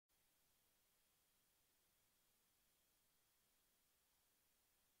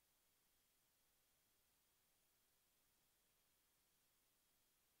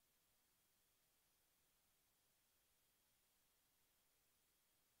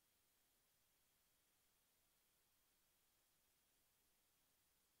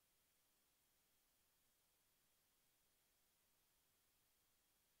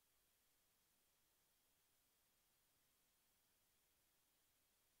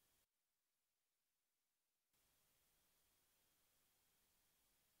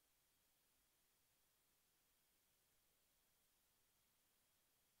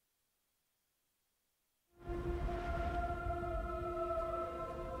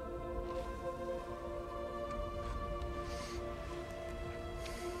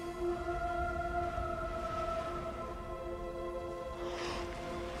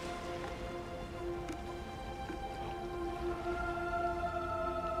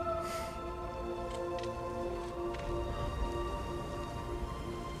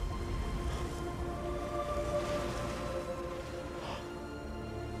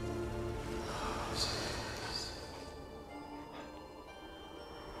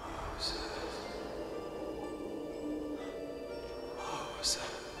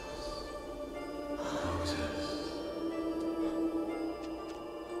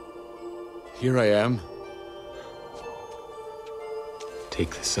Here I am. Take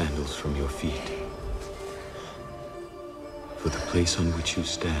the sandals from your feet, for the place on which you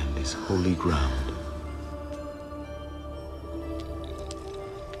stand is holy ground.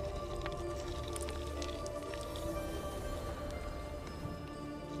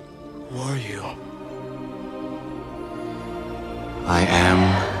 Who are you? I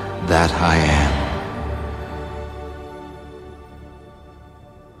am that I am.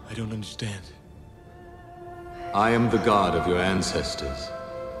 I don't understand. I am the God of your ancestors,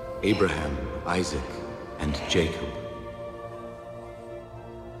 Abraham, Isaac, and Jacob.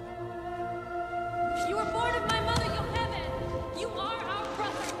 You were born of my mother, Yocheved. You are our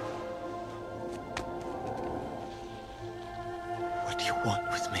brother. What do you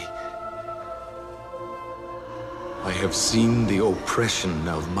want with me? I have seen the oppression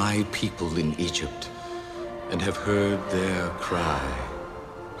of my people in Egypt, and have heard their cry.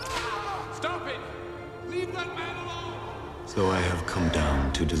 Stop it! Leave that man alone! So I have come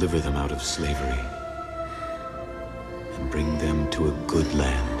down to deliver them out of slavery, and bring them to a good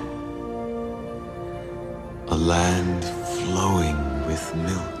land. A land flowing with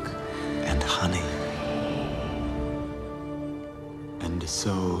milk and honey. And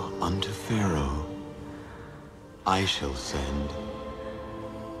so unto Pharaoh I shall send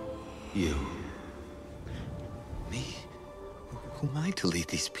you. Me? Who am I to lead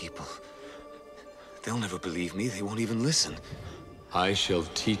these people? They'll never believe me. They won't even listen. I shall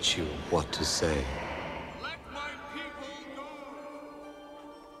teach you what to say. Let my people go!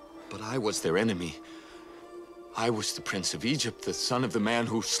 But I was their enemy. I was the prince of Egypt, the son of the man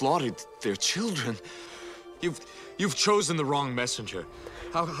who slaughtered their children. You've chosen the wrong messenger.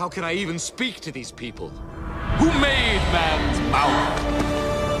 How can I even speak to these people? Who made man's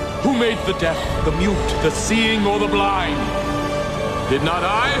mouth? Who made the deaf, the mute, the seeing, or the blind? Did not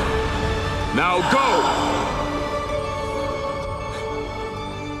I? Now go!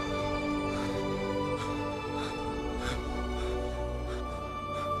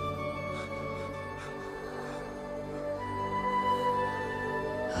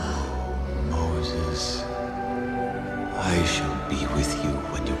 Moses, I shall be with you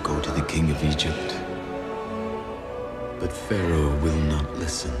when you go to the king of Egypt. But Pharaoh will not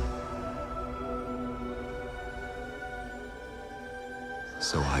listen.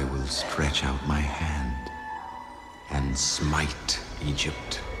 So I will stretch out my hand and smite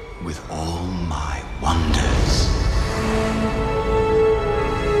Egypt with all my wonders.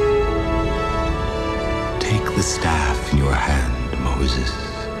 Take the staff in your hand, Moses.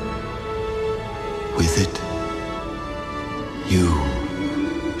 With it, you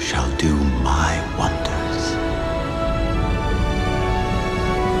shall do my wonders.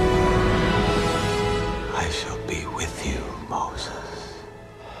 I shall be with you, Moses.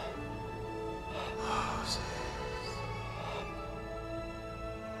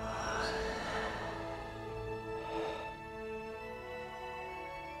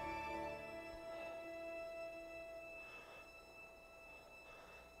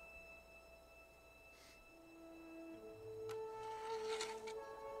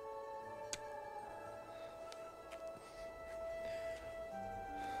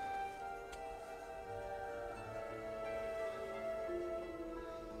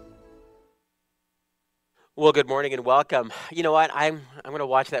 Well, good morning and welcome. You know what? I'm going to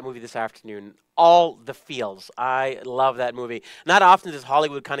watch that movie this afternoon. All the Feels. I love that movie. Not often does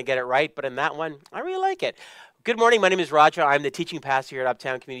Hollywood kind of get it right, but in that one, I really like it. Good morning. My name is Roger. I'm the teaching pastor here at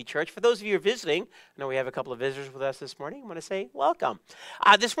Uptown Community Church. For those of you who are visiting, I know we have a couple of visitors with us this morning. I want to say welcome.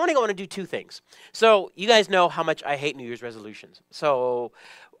 This morning, I want to do two things. So you guys know how much I hate New Year's resolutions. So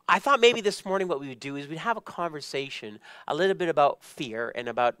I thought maybe this morning what we would do is we'd have a conversation a little bit about fear and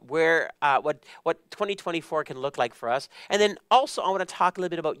about where what 2024 can look like for us. And then also I want to talk a little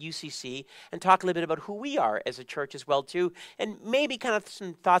bit about UCC and talk a little bit about who we are as a church as well too, and maybe kind of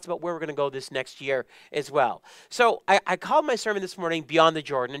some thoughts about where we're going to go this next year as well. So I called my sermon this morning Beyond the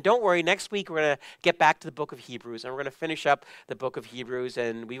Jordan. And don't worry, next week we're going to get back to the book of Hebrews and we're going to finish up the book of Hebrews,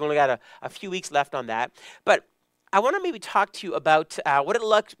 and we've only got a few weeks left on that. But I want to maybe talk to you about what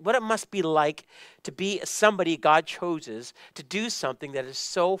it must be like to be somebody God chooses to do something that is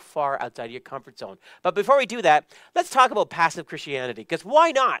so far outside of your comfort zone. But before we do that, let's talk about passive Christianity, because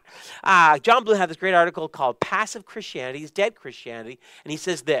why not? John Blue had this great article called Passive Christianity is Dead Christianity, and he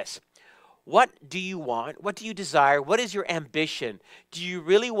says this: what do you want? What do you desire? What is your ambition? Do you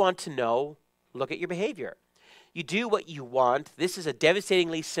really want to know? Look at your behavior. You do what you want. This is a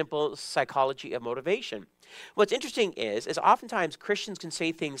devastatingly simple psychology of motivation. What's interesting is oftentimes Christians can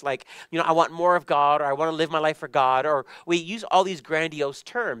say things like, I want more of God, or I want to live my life for God, or we use all these grandiose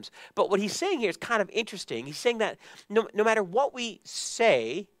terms. But what he's saying here is kind of interesting. He's saying that no matter what we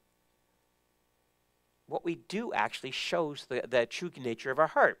say, what we do actually shows the true nature of our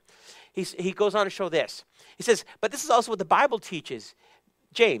heart. He goes on to show this. He says, but this is also what the Bible teaches.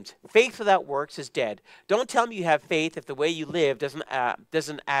 James, faith without works is dead. Don't tell me you have faith if the way you live doesn't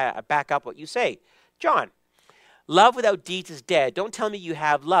back up what you say. John, love without deeds is dead. Don't tell me you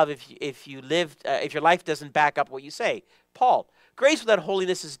have love if your life doesn't back up what you say. Paul, grace without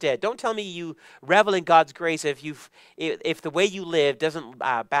holiness is dead. Don't tell me you revel in God's grace if the way you live doesn't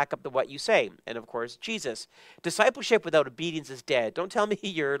back up what you say. And of course, Jesus, discipleship without obedience is dead. Don't tell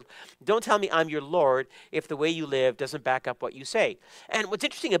me I'm your Lord if the way you live doesn't back up what you say. And what's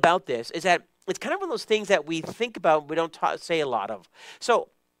interesting about this is that it's kind of one of those things that we think about, we don't say a lot of. So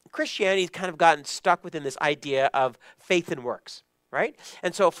Christianity's kind of gotten stuck within this idea of faith and works. Right?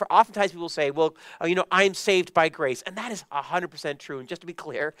 And so oftentimes people say, well, I'm saved by grace. And that is 100% true. And just to be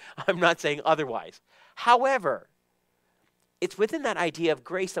clear, I'm not saying otherwise. However, it's within that idea of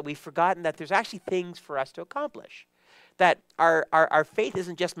grace that we've forgotten that there's actually things for us to accomplish. That our faith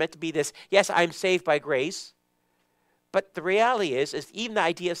isn't just meant to be this, yes, I'm saved by grace. But the reality is even the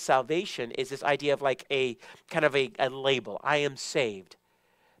idea of salvation is this idea of like a kind of a label. I am saved.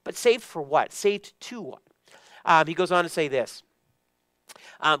 But saved for what? Saved to what? He goes on to say this.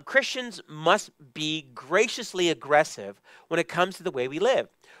 Christians must be graciously aggressive when it comes to the way we live.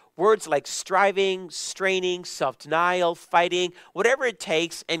 Words like striving, straining, self-denial, fighting, whatever it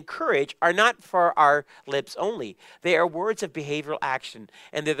takes, and courage are not for our lips only. They are words of behavioral action,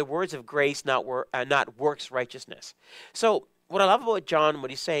 and they're the words of grace, not works righteousness. So what I love about John, what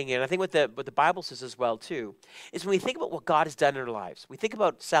he's saying, and I think what the Bible says as well too, is when we think about what God has done in our lives, we think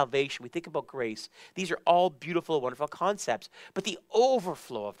about salvation, we think about grace, these are all beautiful, wonderful concepts. But the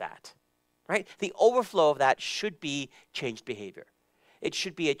overflow of that, right? The overflow of that should be changed behavior. It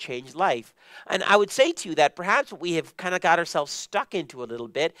should be a changed life. And I would say to you that perhaps what we have kind of got ourselves stuck into a little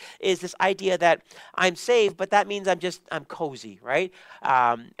bit is this idea that I'm saved, but that means I'm cozy, right?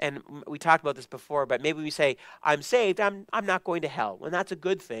 And we talked about this before, but maybe we say, I'm saved, I'm not going to hell. And that's a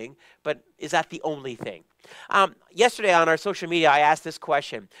good thing, but is that the only thing? Yesterday on our social media, I asked this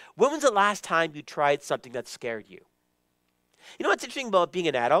question. When was the last time you tried something that scared you? You know what's interesting about being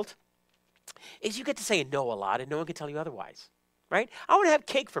an adult? Is you get to say no a lot and no one can tell you otherwise. Right? I want to have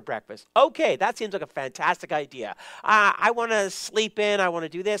cake for breakfast. Okay, that seems like a fantastic idea. I want to sleep in. I want to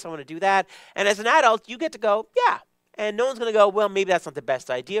do this. I want to do that. And as an adult, you get to go, yeah. And no one's going to go, well, maybe that's not the best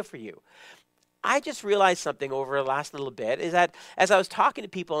idea for you. I just realized something over the last little bit is that as I was talking to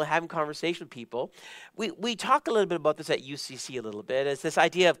people and having conversation with people, we talk a little bit about this at UCC a little bit, is this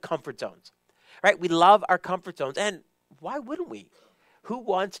idea of comfort zones. Right? We love our comfort zones. And why wouldn't we? Who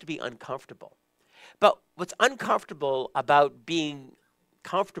wants to be uncomfortable? But what's uncomfortable about being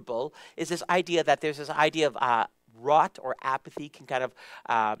comfortable is this idea that there's this idea of rot or apathy can kind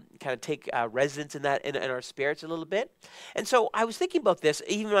of take residence in that in our spirits a little bit. And so I was thinking about this,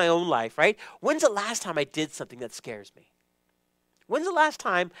 even in my own life, right? When's the last time I did something that scares me? When's the last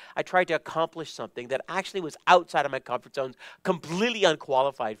time I tried to accomplish something that actually was outside of my comfort zones, completely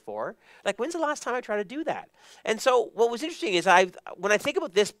unqualified for? Like, when's the last time I tried to do that? And so what was interesting is when I think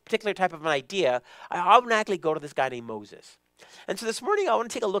about this particular type of an idea, I automatically go to this guy named Moses. And so this morning I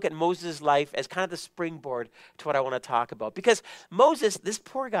want to take a look at Moses' life as kind of the springboard to what I want to talk about. Because Moses, this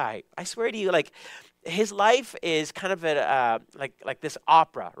poor guy, I swear to you, like, his life is kind of like this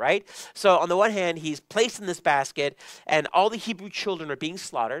opera, right? So on the one hand, he's placed in this basket, and all the Hebrew children are being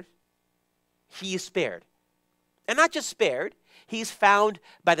slaughtered. He is spared. And not just spared, he's found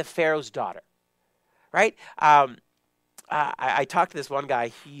by the Pharaoh's daughter, right? I talked to this one guy.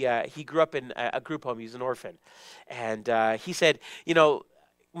 He grew up in a group home. He was an orphan. And he said,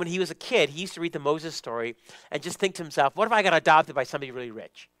 when he was a kid, he used to read the Moses story and just think to himself, what if I got adopted by somebody really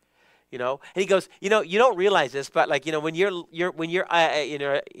rich? And he goes, you don't realize this, but like, when you're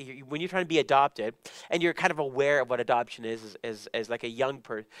trying to be adopted and you're kind of aware of what adoption is as like a young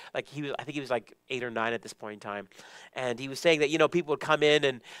person, like I think he was like 8 or 9 at this point in time. And he was saying that, people would come in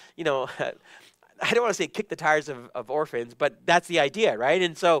and, I don't want to say kick the tires of orphans, but that's the idea, right?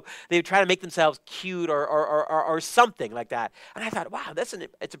 And so they would try to make themselves cute or something like that. And I thought, wow,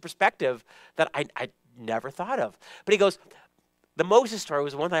 it's a perspective that I never thought of. But he goes, the Moses story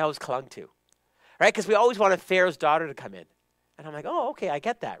was the one that I always clung to, right? Because we always wanted Pharaoh's daughter to come in. And I'm like, oh, okay, I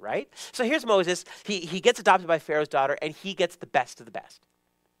get that, right? So here's Moses. He gets adopted by Pharaoh's daughter, and he gets the best of the best.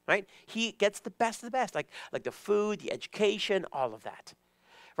 right? He gets the best of the best, like the food, the education, all of that,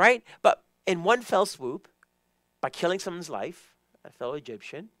 right? But in one fell swoop, by killing someone's life, a fellow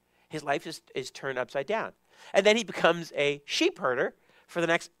Egyptian, his life is turned upside down. And then he becomes a sheep herder for the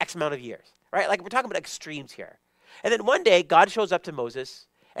next X amount of years, right? Like we're talking about extremes here. And then one day, God shows up to Moses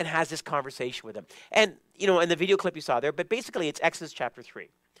and has this conversation with him. And, in the video clip you saw there, but basically it's Exodus chapter 3.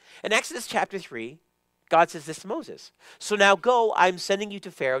 In Exodus chapter 3, God says this to Moses. So now go, I'm sending you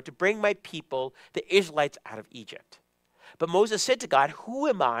to Pharaoh to bring my people, the Israelites, out of Egypt. But Moses said to God, who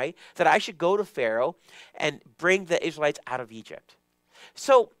am I that I should go to Pharaoh and bring the Israelites out of Egypt?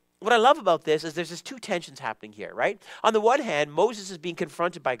 So what I love about this is there's this two tensions happening here, right? On the one hand, Moses is being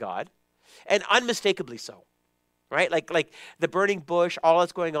confronted by God, and unmistakably so, right? Like the burning bush, all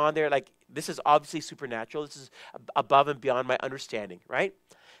that's going on there, like this is obviously supernatural. This is above and beyond my understanding, right?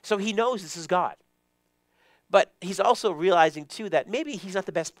 So he knows this is God. But he's also realizing, too, that maybe he's not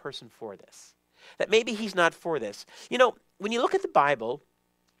the best person for this. That maybe he's not for this. When you look at the Bible,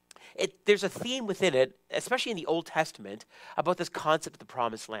 there's a theme within it, especially in the Old Testament, about this concept of the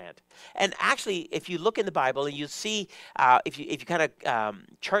Promised Land. And actually, if you look in the Bible and you see, if you kind of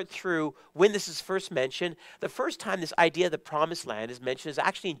chart through when this is first mentioned, the first time this idea of the Promised Land is mentioned is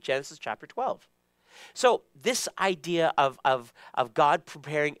actually in Genesis chapter 12. So this idea of God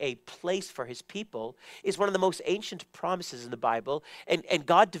preparing a place for his people is one of the most ancient promises in the Bible, and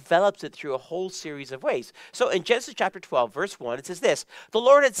God develops it through a whole series of ways. So in Genesis chapter 12, verse 1, it says this, the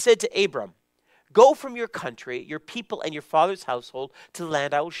Lord had said to Abram, go from your country, your people, and your father's household to the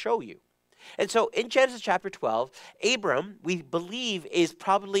land I will show you. And so in Genesis chapter 12, Abram, we believe, is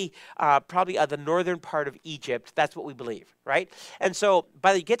probably the northern part of Egypt. That's what we believe, right? And so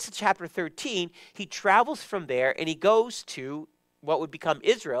by the he gets to chapter 13, he travels from there and he goes to what would become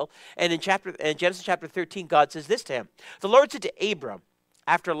Israel. And in Genesis chapter 13, God says this to him. The Lord said to Abram,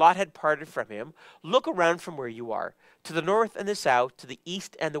 after Lot had parted from him, look around from where you are, to the north and the south, to the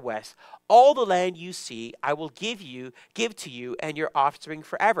east and the west. All the land you see, I will give to you and your offspring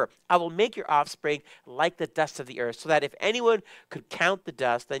forever. I will make your offspring like the dust of the earth, so that if anyone could count the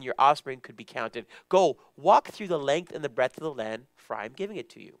dust, then your offspring could be counted. Go, walk through the length and the breadth of the land, for I am giving it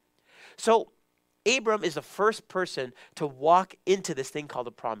to you. So Abram is the first person to walk into this thing called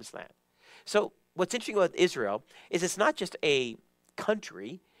the Promised Land. So what's interesting about Israel is it's not just a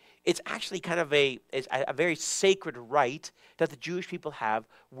country, it's actually kind of a very sacred right that the Jewish people have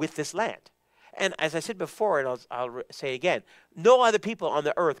with this land. And as I said before, and I'll say again, no other people on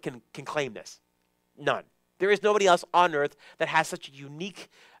the earth can claim this. None. There is nobody else on earth that has such a unique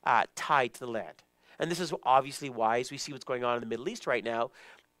tie to the land. And this is obviously why, as we see what's going on in the Middle East right now,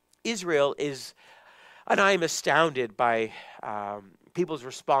 Israel is, and I am astounded by people's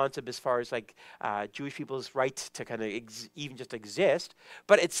response as far as Jewish people's right to kind of even just exist.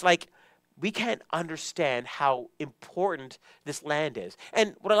 But it's like we can't understand how important this land is.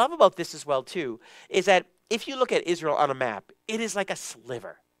 And what I love about this as well too is that if you look at Israel on a map, it is like a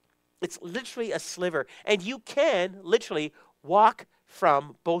sliver. It's literally a sliver, and you can literally walk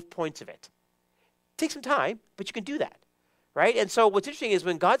from both points of it. Take some time, but you can do that. Right? And so what's interesting is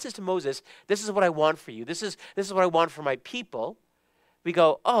when God says to Moses, this is what I want for you. This is what I want for my people. We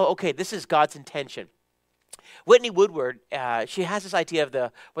go, oh, okay, this is God's intention. Whitney Woodward, she has this idea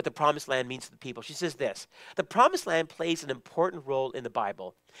of what the Promised Land means to the people. She says this, the Promised Land plays an important role in the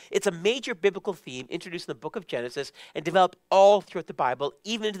Bible. It's a major biblical theme introduced in the book of Genesis and developed all throughout the Bible,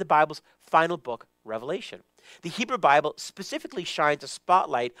 even into the Bible's final book, Revelation. The Hebrew Bible specifically shines a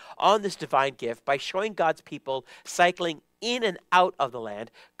spotlight on this divine gift by showing God's people cycling in and out of the land,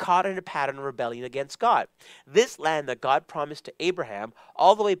 caught in a pattern of rebellion against God. This land that God promised to Abraham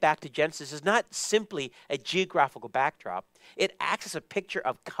all the way back to Genesis is not simply a geographical backdrop. It acts as a picture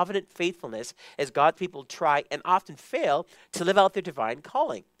of covenant faithfulness as God's people try and often fail to live out their divine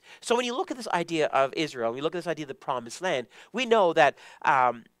calling. So when you look at this idea of Israel, when you look at this idea of the Promised Land, we know that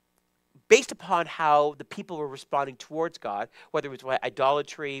based upon how the people were responding towards God, whether it was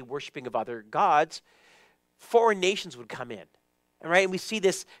idolatry, worshiping of other gods, foreign nations would come in. Right? And we see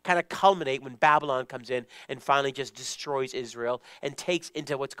this kind of culminate when Babylon comes in and finally just destroys Israel and takes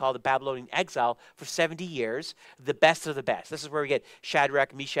into what's called the Babylonian exile for 70 years, the best of the best. This is where we get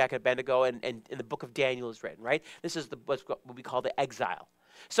Shadrach, Meshach, and Abednego, and in the book of Daniel is written, right? This is what we call the exile.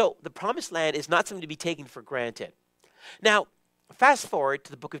 So the Promised Land is not something to be taken for granted. Now, fast forward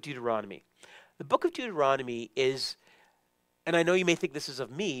to the book of Deuteronomy. The book of Deuteronomy is, and I know you may think this is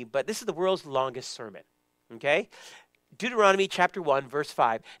of me, but this is the world's longest sermon. Okay? Deuteronomy chapter 1, verse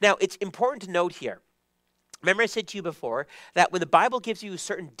 5. Now, it's important to note here. Remember I said to you before that when the Bible gives you a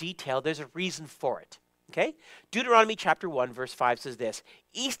certain detail, there's a reason for it. Okay? Deuteronomy chapter 1, verse 5 says this: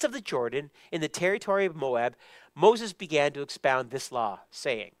 East of the Jordan, in the territory of Moab, Moses began to expound this law,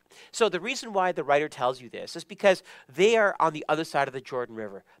 saying. So the reason why the writer tells you this is because they are on the other side of the Jordan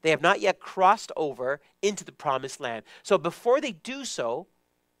River. They have not yet crossed over into the promised land. So before they do so,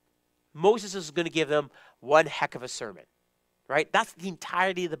 Moses is going to give them one heck of a sermon. Right? That's the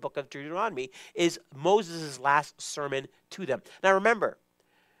entirety of the book of Deuteronomy, is Moses' last sermon to them. Now remember,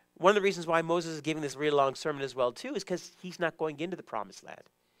 one of the reasons why Moses is giving this really long sermon as well, too, is because he's not going into the promised land.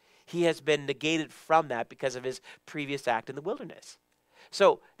 He has been negated from that because of his previous act in the wilderness.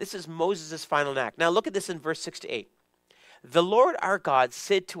 So this is Moses' final act. Now look at this in verse 6 to 8. The Lord our God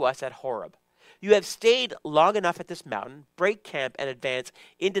said to us at Horeb, you have stayed long enough at this mountain. Break camp and advance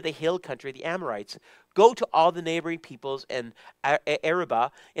into the hill country of the Amorites. Go to all the neighboring peoples in Arabah,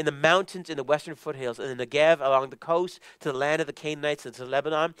 in the mountains, in the western foothills, in the Negev, along the coast, to the land of the Canaanites, and to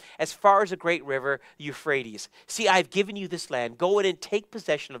Lebanon, as far as the great river, Euphrates. See, I have given you this land. Go in and take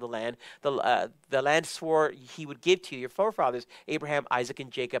possession of the land. The land swore he would give to your forefathers, Abraham, Isaac,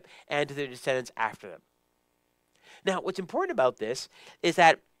 and Jacob, and to their descendants after them. Now, what's important about this is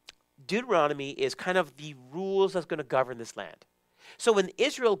that Deuteronomy is kind of the rules that's going to govern this land. So when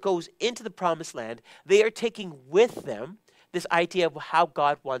Israel goes into the promised land, they are taking with them this idea of how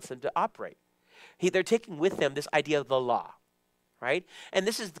God wants them to operate. They're taking with them this idea of the law, right? And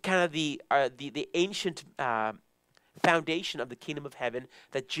this is kind of the ancient foundation of the kingdom of heaven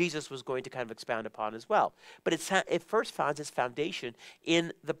that Jesus was going to kind of expound upon as well. But it first finds its foundation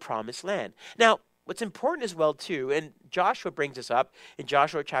in the promised land. Now, what's important as well, too, and Joshua brings this up in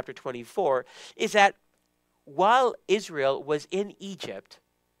Joshua chapter 24, is that while Israel was in Egypt,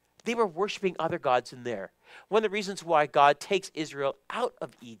 they were worshiping other gods in there. One of the reasons why God takes Israel out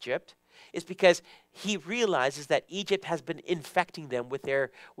of Egypt is because he realizes that Egypt has been infecting them with their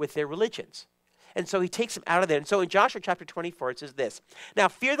religions. And so he takes them out of there. And so in Joshua chapter 24, it says this: Now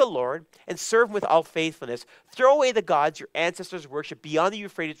fear the Lord and serve him with all faithfulness. Throw away the gods your ancestors worshipped beyond the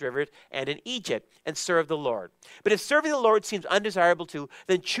Euphrates River and in Egypt, and serve the Lord. But if serving the Lord seems undesirable to you,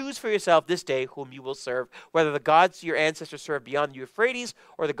 then choose for yourself this day whom you will serve, whether the gods your ancestors served beyond the Euphrates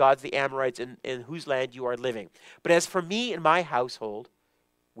or the gods of the Amorites in whose land you are living. But as for me and my household,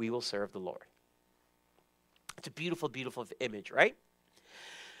 we will serve the Lord. It's a beautiful, beautiful image, right?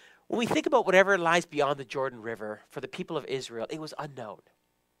 When we think about whatever lies beyond the Jordan River, for the people of Israel, it was unknown.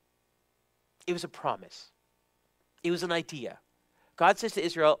 It was a promise. It was an idea. God says to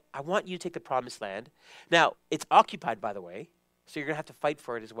Israel, I want you to take the promised land. Now, it's occupied, by the way, so you're going to have to fight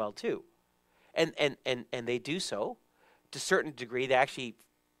for it as well, too. And they do so to a certain degree. They actually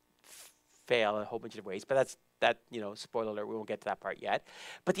fail in a whole bunch of ways, but that's spoiler alert, we won't get to that part yet.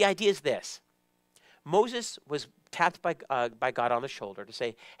 But the idea is this. Moses was tapped by God on the shoulder to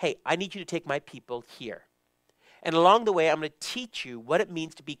say, hey, I need you to take my people here. And along the way, I'm going to teach you what it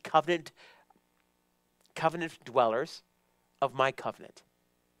means to be covenant dwellers of my covenant.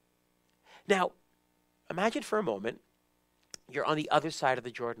 Now, imagine for a moment, you're on the other side of the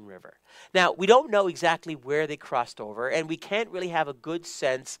Jordan River. Now, we don't know exactly where they crossed over, and we can't really have a good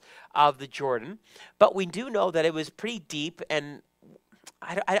sense of the Jordan, but we do know that it was pretty deep, and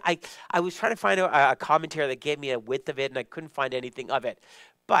I was trying to find a commentary that gave me a width of it, and I couldn't find anything of it.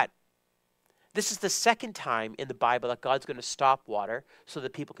 But this is the second time in the Bible that God's going to stop water so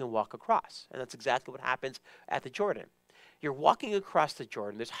that people can walk across. And that's exactly what happens at the Jordan. You're walking across the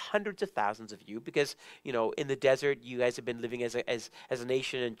Jordan. There's hundreds of thousands of you because, in the desert, you guys have been living as a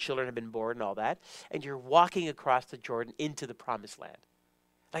nation and children have been born and all that. And you're walking across the Jordan into the promised land.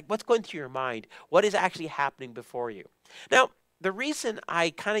 Like, what's going through your mind? What is actually happening before you? Now, the reason I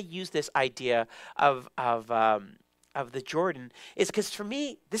kind of use this idea of the Jordan is because for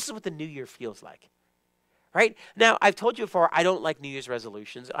me, this is what the New Year feels like, right? Now, I've told you before, I don't like New Year's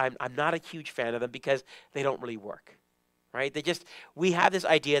resolutions. I'm not a huge fan of them because they don't really work, right? We have this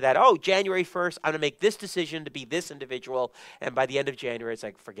idea that, January 1st, I'm going to make this decision to be this individual, and by the end of January, it's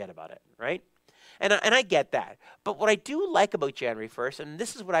like, forget about it, right? And I get that. But what I do like about January 1st, and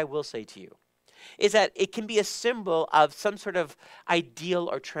this is what I will say to you, is that it can be a symbol of some sort of ideal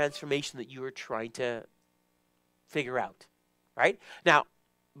or transformation that you are trying to figure out, right? Now,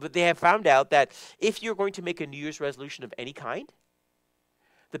 but they have found out that if you're going to make a New Year's resolution of any kind,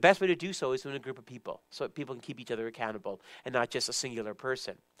 the best way to do so is in a group of people, so that people can keep each other accountable and not just a singular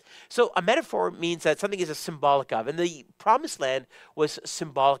person. So a metaphor means that something is a symbolic of, and the promised land was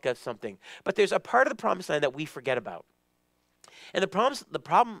symbolic of something. But there's a part of the promised land that we forget about. And the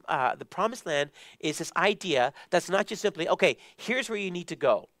promised land is this idea that's not just simply, okay, here's where you need to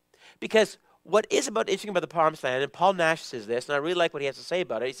go. Because what is interesting about the promised land, and Paul Nash says this, and I really like what he has to say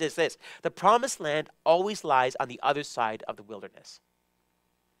about it. He says this: the promised land always lies on the other side of the wilderness.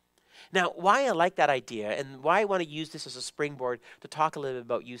 Now, why I like that idea and why I want to use this as a springboard to talk a little bit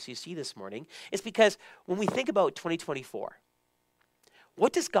about UCC this morning is because when we think about 2024,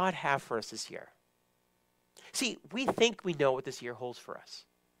 what does God have for us this year? See, we think we know what this year holds for us.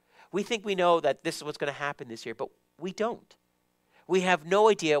 We think we know that this is what's going to happen this year, but we don't. We have no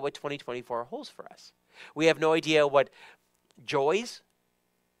idea what 2024 holds for us. We have no idea what joys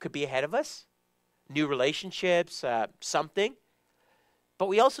could be ahead of us, new relationships, something. But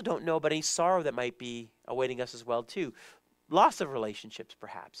we also don't know about any sorrow that might be awaiting us as well, too. Loss of relationships,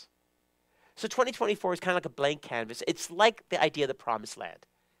 perhaps. So 2024 is kind of like a blank canvas. It's like the idea of the promised land,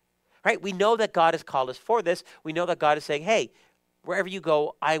 right? We know that God has called us for this. We know that God is saying, hey, wherever you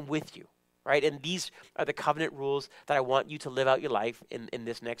go, I'm with you, right? And these are the covenant rules that I want you to live out your life in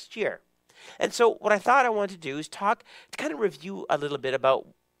this next year. And so what I thought I wanted to do is talk, to kind of review a little bit about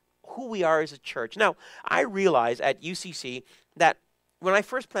who we are as a church. Now, I realize at UCC that when I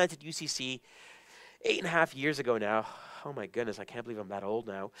first planted UCC 8.5 years ago now, oh my goodness, I can't believe I'm that old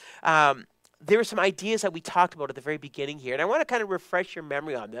now. There were some ideas that we talked about at the very beginning here, and I want to kind of refresh your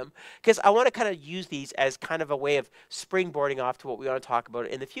memory on them because I want to kind of use these as kind of a way of springboarding off to what we want to talk about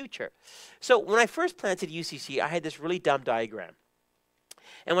in the future. So when I first planted UCC, I had this really dumb diagram.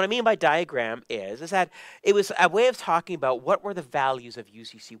 And what I mean by diagram is that it was a way of talking about what were the values of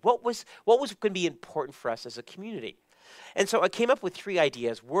UCC, what was going to be important for us as a community. And so I came up with 3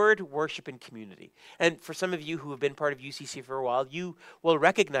 ideas: word, worship, and community. And for some of you who have been part of UCC for a while, you will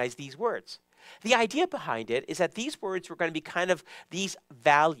recognize these words. The idea behind it is that these words were going to be kind of, these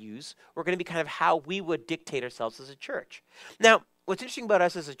values were going to be kind of how we would dictate ourselves as a church. Now, what's interesting about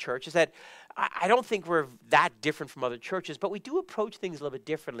us as a church is that I don't think we're that different from other churches, but we do approach things a little bit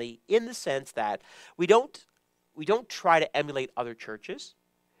differently in the sense that we don't try to emulate other churches,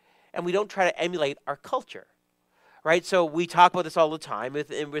 and we don't try to emulate our culture. Right, so we talk about this all the time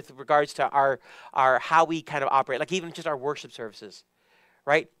with regards to our how we kind of operate, like even just our worship services,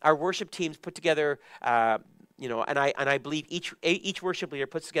 right? Our worship teams put together, and I believe each worship leader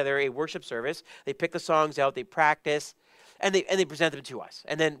puts together a worship service. They pick the songs out, they practice, and they present them to us.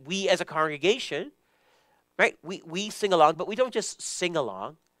 And then we, as a congregation, right, we sing along, but we don't just sing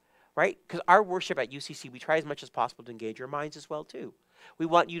along, right? Because our worship at UCC, we try as much as possible to engage your minds as well too. We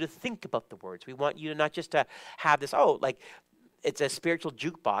want you to think about the words. We want you to not just to have this, it's a spiritual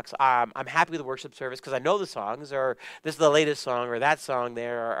jukebox. I'm happy with the worship service because I know the songs, or this is the latest song, or that song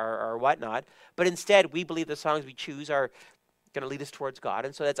there, or whatnot. But instead, we believe the songs we choose are going to lead us towards God.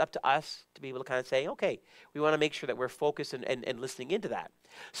 And so that's up to us to be able to kind of say, okay, we want to make sure that we're focused and listening into that.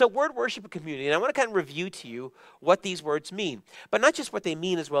 So word, worship, and community. And I want to kind of review to you what these words mean. But not just what they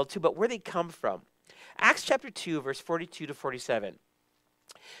mean as well, too, but where they come from. Acts chapter 2, verse 42 to 47.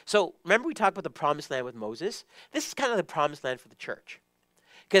 So remember we talked about the promised land with Moses? This is kind of the promised land for the church.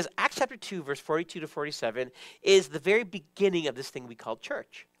 Because Acts chapter 2, verse 42 to 47 is the very beginning of this thing we call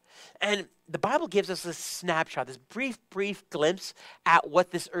church. And the Bible gives us this snapshot, this brief glimpse at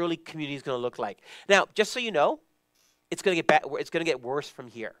what this early community is going to look like. Now, just so you know, it's going to get worse from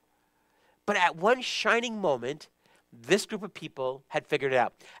here. But at one shining moment, this group of people had figured it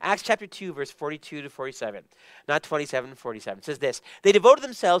out. Acts chapter 2, verse 42 to 47, not 27, 47, says this: they devoted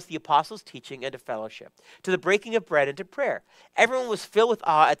themselves to the apostles' teaching and to fellowship, to the breaking of bread and to prayer. Everyone was filled with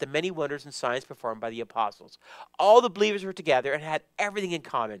awe at the many wonders and signs performed by the apostles. All the believers were together and had everything in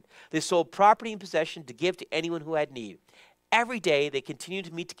common. They sold property and possession to give to anyone who had need. Every day they continued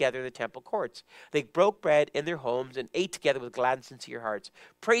to meet together in the temple courts. They broke bread in their homes and ate together with glad and sincere hearts,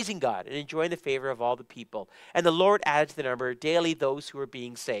 praising God and enjoying the favor of all the people. And the Lord added to the number daily those who were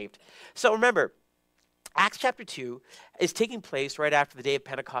being saved. So remember, Acts chapter 2 is taking place right after the day of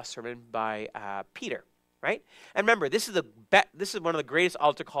Pentecost sermon by Peter, right? And remember, this is one of the greatest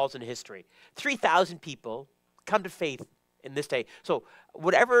altar calls in history. 3,000 people come to faith in this day. So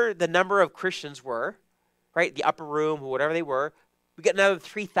whatever the number of Christians were, right, the upper room, whatever they were, we get another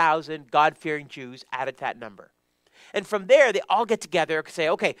 3,000 God-fearing Jews added to that number. And from there, they all get together and say,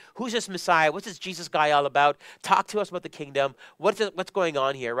 okay, who's this Messiah? What's this Jesus guy all about? Talk to us about the kingdom. What's going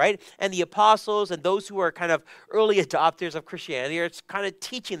on here, right? And the apostles and those who are kind of early adopters of Christianity are kind of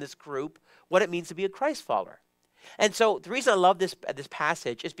teaching this group what it means to be a Christ follower. And so the reason I love this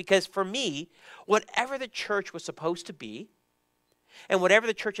passage is because for me, whatever the church was supposed to be, and whatever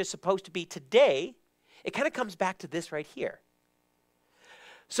the church is supposed to be today, it kind of comes back to this right here.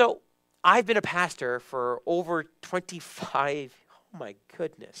 So I've been a pastor for over 25, oh my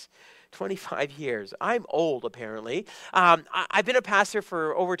goodness, 25 years. I'm old, apparently. I've been a pastor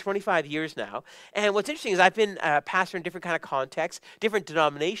for over 25 years now. And what's interesting is I've been a pastor in different kind of contexts, different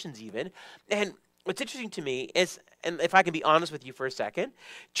denominations even. And what's interesting to me is, and if I can be honest with you for a second,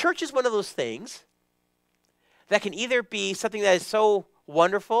 church is one of those things that can either be something that is so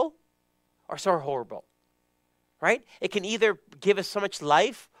wonderful or so horrible, right? It can either give us so much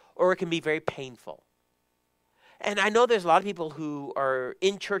life or it can be very painful. And I know there's a lot of people who are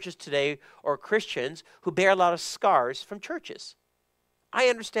in churches today or Christians who bear a lot of scars from churches. I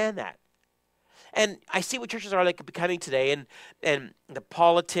understand that. And I see what churches are like becoming today and the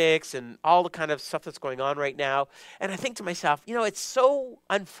politics and all the kind of stuff that's going on right now. And I think to myself, it's so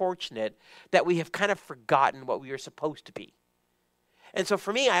unfortunate that we have kind of forgotten what we were supposed to be. And so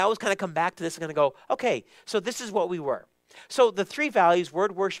for me, I always kind of come back to this and kind of go, okay, so this is what we were. So the three values,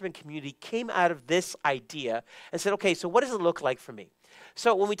 word, worship, and community, came out of this idea and said, okay, so what does it look like for me?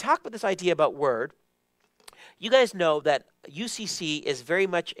 So when we talk about this idea about word, you guys know that UCC is very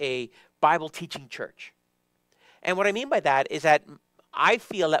much a Bible teaching church. And what I mean by that is that I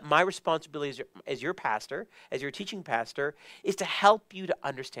feel that my responsibility as your pastor, as your teaching pastor, is to help you to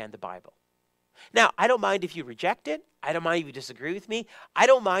understand the Bible. Now, I don't mind if you reject it. I don't mind if you disagree with me. I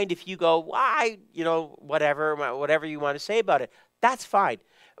don't mind if you go, why, whatever you want to say about it. That's fine.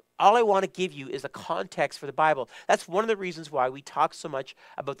 All I want to give you is a context for the Bible. That's one of the reasons why we talk so much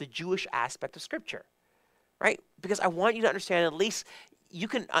about the Jewish aspect of Scripture, right? Because I want you to understand, at least you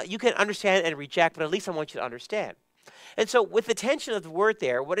can understand and reject, but at least I want you to understand. And so with the tension of the word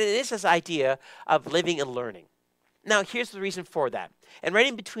there, what it is this idea of living and learning. Now, here's the reason for that. And right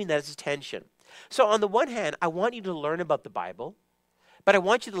in between that is a tension. So on the one hand, I want you to learn about the Bible, but I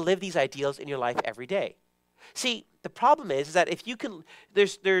want you to live these ideals in your life every day. See, the problem is that if you can,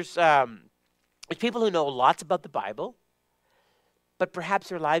 there's people who know lots about the Bible, but perhaps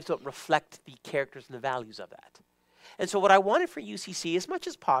their lives don't reflect the characters and the values of that. And so what I wanted for UCC, as much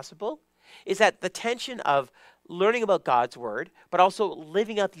as possible, is that the tension of learning about God's word, but also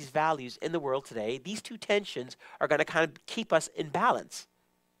living out these values in the world today, these two tensions are going to kind of keep us in balance.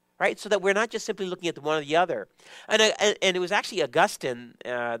 Right, so that we're not just simply looking at the one or the other, and it was actually Augustine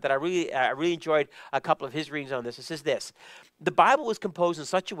that I really enjoyed a couple of his readings on this. It says this: the Bible was composed in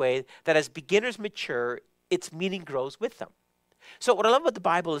such a way that as beginners mature, its meaning grows with them. So what I love about the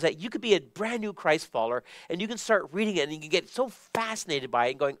Bible is that you could be a brand new Christ follower, and you can start reading it, and you can get so fascinated by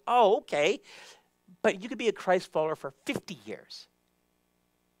it, and going, "Oh, okay," but you could be a Christ follower for 50 years,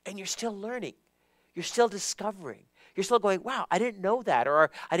 and you're still learning, you're still discovering. You're still going, wow, I didn't know that, or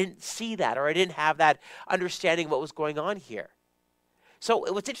I didn't see that, or I didn't have that understanding of what was going on here. So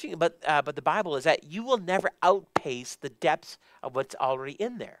what's interesting about the Bible is that you will never outpace the depths of what's already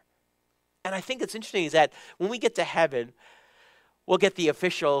in there. And I think it's interesting is that when we get to heaven, we'll get the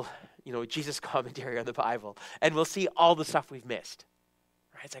official, Jesus commentary on the Bible, and we'll see all the stuff we've missed.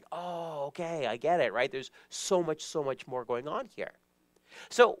 Right? It's like, oh, okay, I get it, right? There's so much more going on here.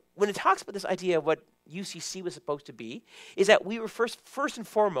 So when it talks about this idea of what UCC was supposed to be, is that we were first and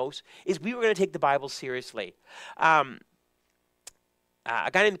foremost, is we were going to take the Bible seriously. A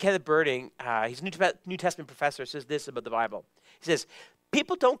guy named Kenneth Birding, he's a New Testament professor, says this about the Bible. He says,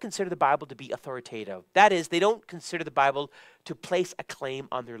 people don't consider the Bible to be authoritative. That is, they don't consider the Bible to place a claim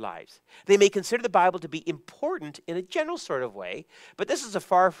on their lives. They may consider the Bible to be important in a general sort of way, but this is a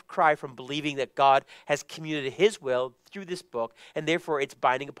far cry from believing that God has communicated his will through this book, and therefore it's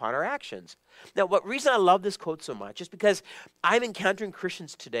binding upon our actions. Now, what reason I love this quote so much is because I'm encountering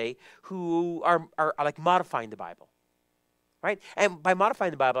Christians today who are like modifying the Bible. Right? And by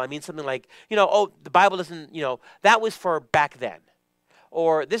modifying the Bible, I mean something like, the Bible doesn't, that was for back then.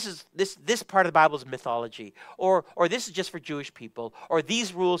 Or this part of the Bible is mythology, or this is just for Jewish people, or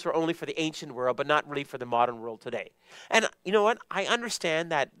these rules are only for the ancient world, but not really for the modern world today. And you know what? I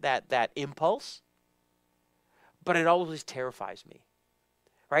understand that impulse, but it always terrifies me.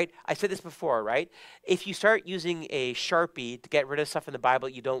 Right? I said this before, right? If you start using a Sharpie to get rid of stuff in the Bible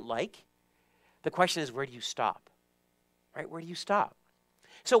you don't like, the question is, where do you stop? Right? Where do you stop?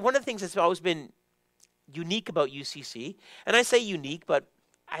 So one of the things that's always been unique about UCC, and I say unique, but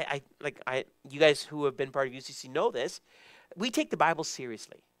you guys who have been part of UCC know this, we take the Bible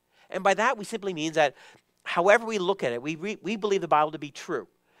seriously. And by that, we simply means that however we look at it, we believe the Bible to be true.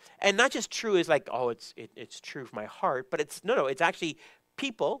 And not just true is like, oh, it's true for my heart, but it's actually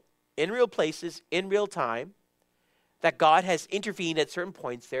people in real places, in real time, that God has intervened at certain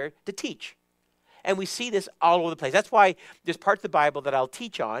points there to teach. And we see this all over the place. That's why there's parts of the Bible that I'll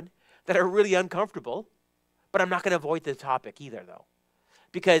teach on that are really uncomfortable, but I'm not going to avoid the topic either, though,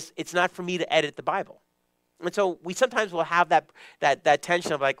 because it's not for me to edit the Bible. And so we sometimes will have that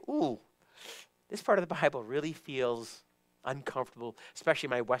tension of like, ooh, this part of the Bible really feels uncomfortable, especially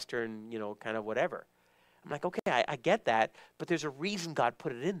my Western, kind of whatever. I'm like, okay, I get that, but there's a reason God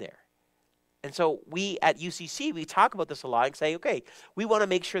put it in there. And so we at UCC, we talk about this a lot and say, okay, we want to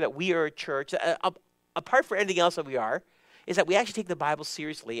make sure that we are a church, apart from anything else that we are, is that we actually take the Bible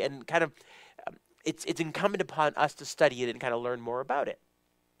seriously and kind of, it's incumbent upon us to study it and kind of learn more about it.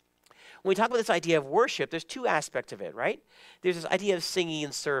 When we talk about this idea of worship, there's two aspects of it, right? There's this idea of singing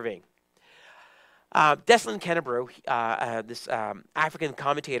and serving. Desmond Kennebrew, this African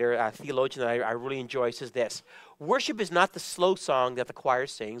commentator, theologian that I really enjoy, says this: worship is not the slow song that the choir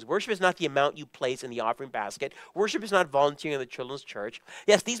sings. Worship is not the amount you place in the offering basket. Worship is not volunteering in the children's church.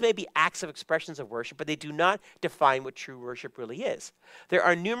 Yes, these may be acts of expressions of worship, but they do not define what true worship really is. There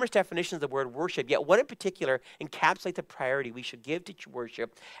are numerous definitions of the word worship, yet one in particular encapsulates the priority we should give to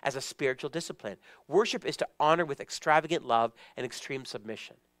worship as a spiritual discipline. Worship is to honor with extravagant love and extreme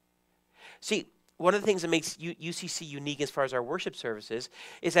submission. See, one of the things that makes UCC unique as far as our worship services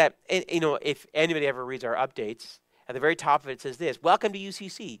is that, if anybody ever reads our updates, at the very top of it says this: welcome to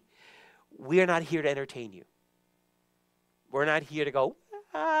UCC. We are not here to entertain you. We're not here to go,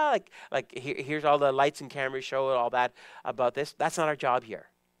 here's all the lights and cameras show and all that about this. That's not our job here,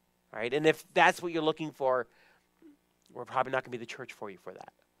 right? And if that's what you're looking for, we're probably not going to be the church for you for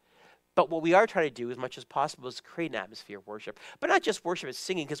that. But what we are trying to do as much as possible is create an atmosphere of worship. But not just worship, it's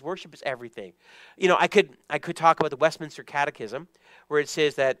singing, because worship is everything. I could talk about the Westminster Catechism, where it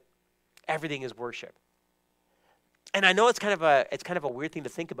says that everything is worship. And I know it's kind of a weird thing to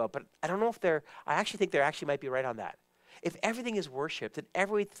think about, but I don't know if I actually think they actually might be right on that. If everything is worship, then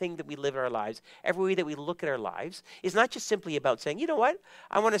everything that we live in our lives, every way that we look at our lives, is not just simply about saying, you know what,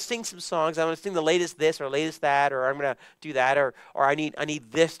 I want to sing some songs, I want to sing the latest this or latest that, or I'm going to do that, or I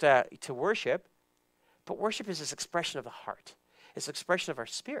need this to worship. But worship is this expression of the heart. It's an expression of our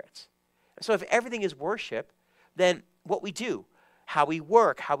spirits. So if everything is worship, then what we do, how we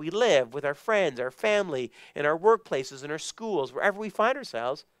work, how we live with our friends, our family, in our workplaces, in our schools, wherever we find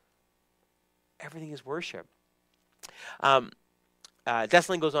ourselves, everything is worship.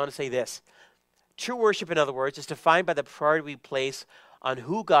 Desling goes on to say this: true worship, in other words, is defined by the priority we place on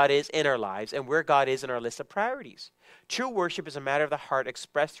who God is in our lives and where God is in our list of priorities. True worship is a matter of the heart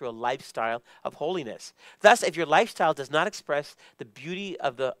expressed through a lifestyle of holiness. Thus, if your lifestyle does not express the beauty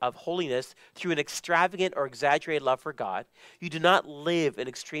of holiness through an extravagant or exaggerated love for God, you do not live in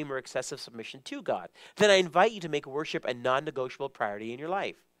extreme or excessive submission to God. Then I invite you to make worship a non-negotiable priority in your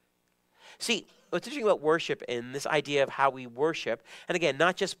life. See, what's interesting about worship and this idea of how we worship, and again,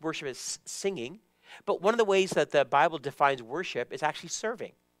 not just worship as singing, but one of the ways that the Bible defines worship is actually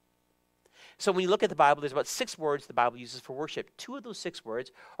serving. So when you look at the Bible, there's about 6 words the Bible uses for worship. 2 of those 6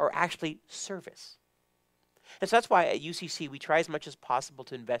 words are actually service. And so that's why at UCC we try as much as possible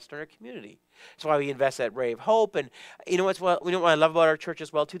to invest in our community. That's why we invest at Ray of Hope. And what I love about our church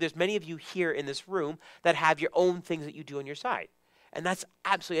as well too, there's many of you here in this room that have your own things that you do on your side. And that's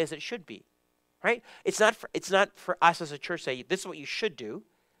absolutely as it should be, right? It's not for us as a church to say, this is what you should do,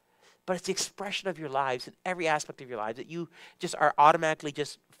 but it's the expression of your lives in every aspect of your lives that you just are automatically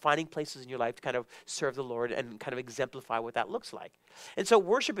just finding places in your life to kind of serve the Lord and kind of exemplify what that looks like. And so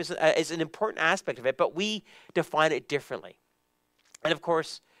worship is an important aspect of it, but we define it differently. And of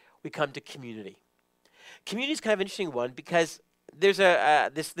course, we come to community. Community is kind of an interesting one because there's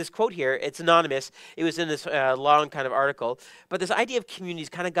this quote here. It's anonymous. It was in this long kind of article. But this idea of community has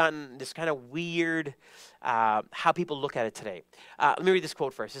kind of gotten this kind of weird how people look at it today. Let me read this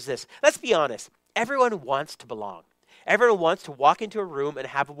quote first. It's this: let's be honest. Everyone wants to belong. Everyone wants to walk into a room and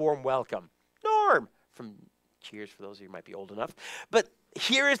have a warm welcome. Norm, from Cheers, for those of you who might be old enough. But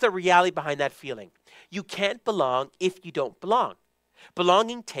here is the reality behind that feeling. You can't belong if you don't belong.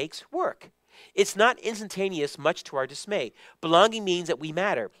 Belonging takes work. It's not instantaneous, much to our dismay. Belonging means that we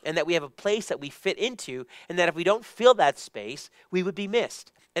matter and that we have a place that we fit into, and that if we don't fill that space, we would be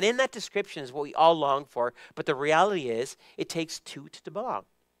missed. And in that description is what we all long for, but the reality is it takes 2 to belong.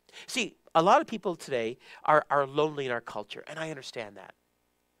 See, a lot of people today are lonely in our culture, and I understand that.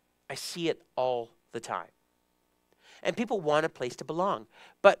 I see it all the time. And people want a place to belong.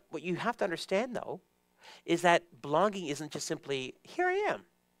 But what you have to understand, though, is that belonging isn't just simply, here I am.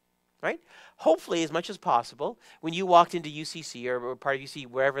 Right? Hopefully, as much as possible, when you walked into UCC or part of UCC,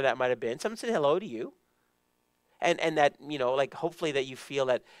 wherever that might have been, someone said hello to you. And that, hopefully that you feel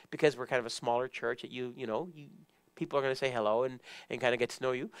that because we're kind of a smaller church, that people are going to say hello and kind of get to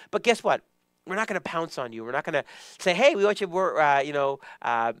know you. But guess what? We're not going to pounce on you. We're not going to say, hey, we want you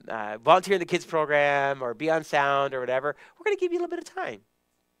to volunteer in the kids program or be on sound or whatever. We're going to give you a little bit of time.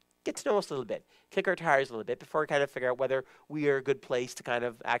 get to know us a little bit, kick our tires a little bit before we kind of figure out whether we are a good place to kind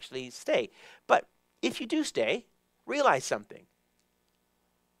of actually stay. But if you do stay, realize something.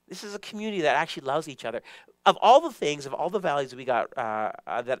 This is a community that actually loves each other. Of all the things, of all the values we got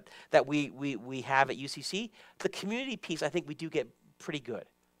that we have at UCC, the community piece I think we do get pretty good.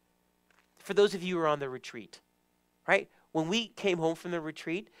 For those of you who are on the retreat, right? When we came home from the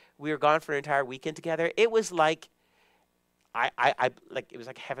retreat, we were gone for an entire weekend together. It was like it was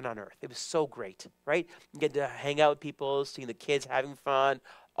like heaven on earth. It was so great, right? You get to hang out with people, seeing the kids having fun,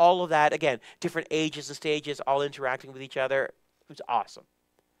 all of that. Again, different ages and stages, all interacting with each other. It was awesome,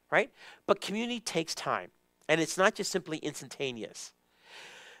 right? But community takes time, and it's not just simply instantaneous.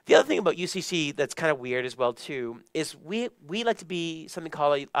 The other thing about UCC that's kind of weird as well too is we like to be something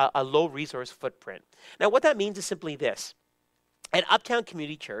called a low resource footprint. Now, what that means is simply this. At Uptown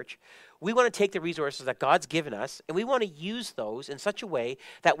Community Church, we want to take the resources that God's given us, and we want to use those in such a way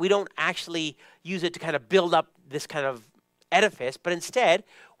that we don't actually use it to kind of build up this kind of edifice, but instead,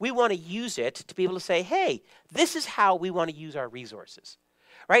 we want to use it to be able to say, hey, this is how we want to use our resources,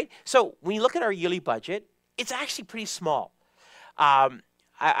 right? So when you look at our yearly budget, it's actually pretty small.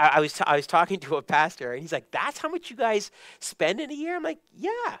 I was talking to a pastor, and he's like, that's how much you guys spend in a year? I'm like,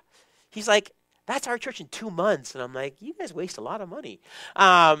 yeah. He's like, that's our church in 2 months. And I'm like, you guys waste a lot of money.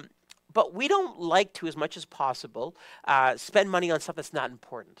 But we don't like to, as much as possible, spend money on stuff that's not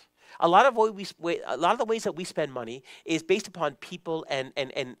important. A lot of the ways that we spend money is based upon people and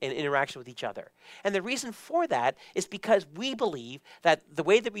interaction with each other. And the reason for that is because we believe that the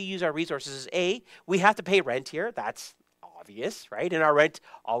way that we use our resources is, we have to pay rent here. That's obvious, right? And our rent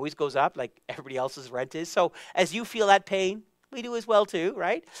always goes up like everybody else's rent is. So as you feel that pain, we do as well too,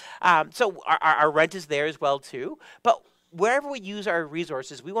 right? So our rent is there as well too. But wherever we use our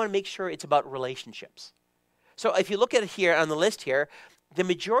resources, we want to make sure it's about relationships. So if you look at it here on the list here, the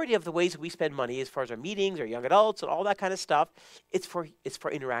majority of the ways that we spend money as far as our meetings, our young adults, and all that kind of stuff, it's for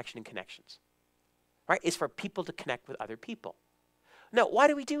interaction and connections, right? It's for people to connect with other people. Now, why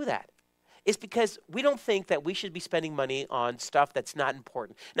do we do that? It's because we don't think that we should be spending money on stuff that's not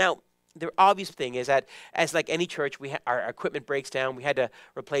important. Now, the obvious thing is that, as like any church, our equipment breaks down. We had to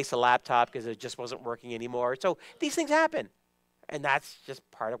replace a laptop because it just wasn't working anymore. So these things happen, and that's just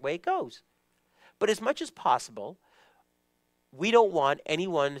part of the way it goes. But as much as possible, we don't want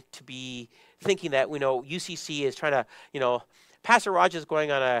anyone to be thinking that, UCC is trying to, Pastor Rogers is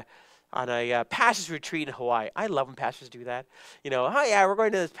going on a pastor's retreat in Hawaii. I love when pastors do that. Oh yeah, we're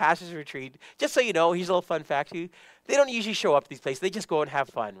going to this pastor's retreat. Just so you know, here's a little fun fact. They don't usually show up to these places. They just go and have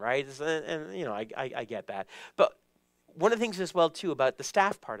fun, right? And I get that. But one of the things as well too about the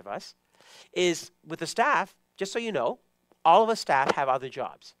staff part of us is with the staff, just so you know, all of us staff have other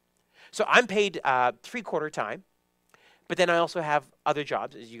jobs. So I'm paid 3/4 time. But then I also have other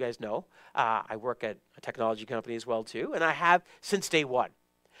jobs, as you guys know. I work at a technology company as well too, and I have since day one.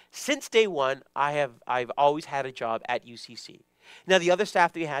 Since day one, I've always had a job at UCC. Now, the other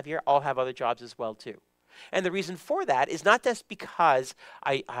staff that we have here all have other jobs as well too. And the reason for that is not just because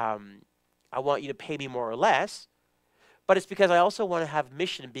I want you to pay me more or less, but it's because I also want to have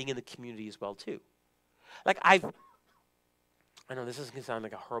mission in being in the community as well too. Like I know this is going to sound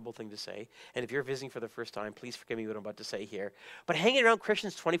like a horrible thing to say, and if you're visiting for the first time, please forgive me what I'm about to say here, but hanging around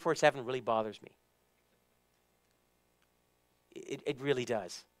Christians 24/7 really bothers me. It really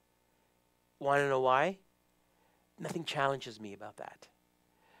does. Want to know why? Nothing challenges me about that.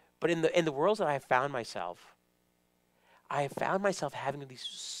 But in the worlds that I have found myself having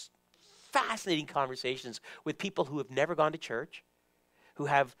these fascinating conversations with people who have never gone to church, who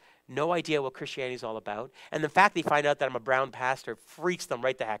have no idea what Christianity is all about, and the fact they find out that I'm a brown pastor freaks them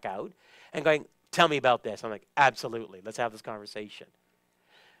right the heck out, and going, tell me about this. I'm like, absolutely, let's have this conversation.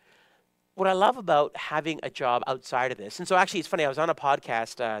 What I love about having a job outside of this, and so actually it's funny, I was on a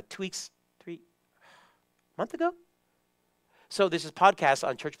podcast 3 months ago? So there's this podcast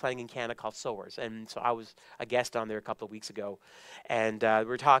on church planting in Canada called Sowers, and so I was a guest on there a couple of weeks ago, and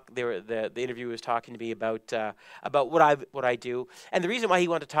the interviewer was talking to me about what I do, and the reason why he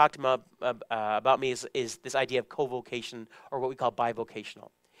wanted to talk to me about me is this idea of co-vocation, or what we call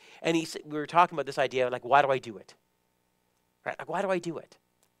bivocational, and we were talking about this idea of like, why do I do it? Right? Like, why do I do it?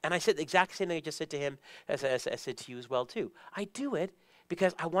 And I said the exact same thing I just said to him as I said to you as well too. I do it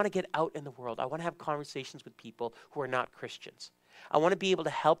because I want to get out in the world. I want to have conversations with people who are not Christians. I want to be able to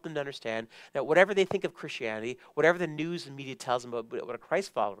help them to understand that whatever they think of Christianity, whatever the news and media tells them about what a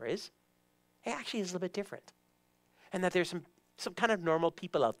Christ follower is, it actually is a little bit different. And that there's some kind of normal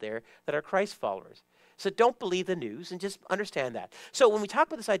people out there that are Christ followers. So don't believe the news and just understand that. So when we talk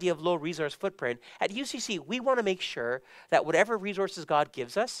about this idea of low resource footprint, at UCC, we want to make sure that whatever resources God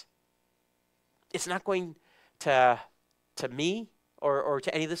gives us, It's not going to me or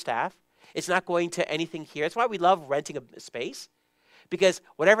to any of the staff. It's not going to anything here. That's why we love renting a space, because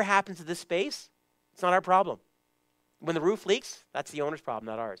whatever happens to this space, it's not our problem. When the roof leaks, that's the owner's problem,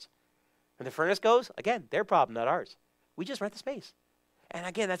 not ours. When the furnace goes, again, their problem, not ours. We just rent the space. And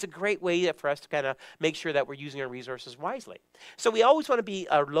again, that's a great way for us to kind of make sure that we're using our resources wisely. So we always want to be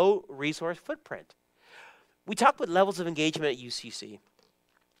a low resource footprint. We talk about levels of engagement at UCC.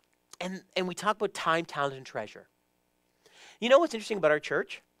 And we talk about time, talent, and treasure. You know what's interesting about our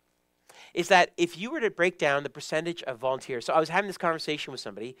church? Is that if you were to break down the percentage of volunteers, so I was having this conversation with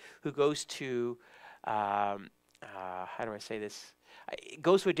somebody who goes to, how do I say this? It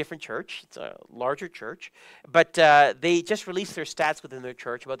goes to a different church. It's a larger church. But they just released their stats within their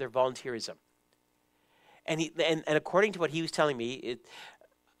church about their volunteerism. And according to what he was telling me,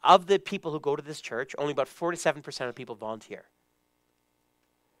 of the people who go to this church, only about 4 to 7% of people volunteer.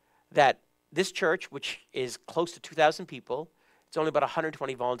 That this church, which is close to 2,000 people, it's only about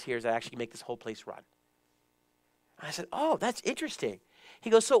 120 volunteers that actually make this whole place run. And I said, oh, that's interesting. He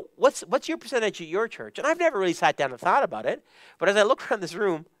goes, so what's your percentage at your church? And I've never really sat down and thought about it. But as I look around this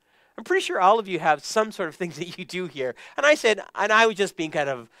room, I'm pretty sure all of you have some sort of things that you do here. And I said, and I was just being kind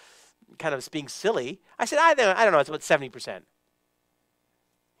of being silly. I said, I don't know, it's about 70%.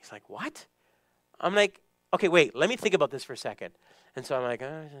 He's like, what? I'm like, okay, wait, let me think about this for a second. And so I'm like,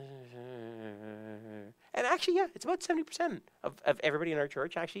 and actually, yeah, it's about 70% of everybody in our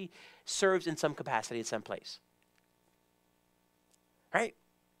church actually serves in some capacity at some place. Right?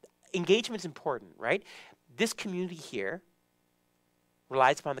 Engagement's important, right? This community here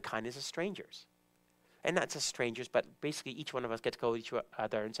relies upon the kindness of strangers. And not just strangers, but basically each one of us gets to go to each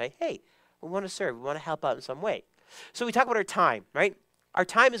other and say, hey, we want to serve, we want to help out in some way. So we talk about our time, right? Our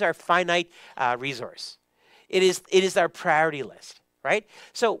time is our finite resource. It is our priority list, right?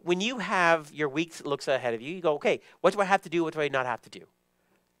 So when you have your week looks ahead of you, you go, okay, what do I have to do? What do I not have to do?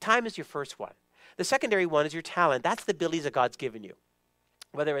 Time is your first one. The secondary one is your talent. That's the abilities that God's given you.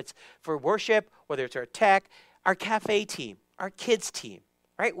 Whether it's for worship, whether it's our tech, our cafe team, our kids team,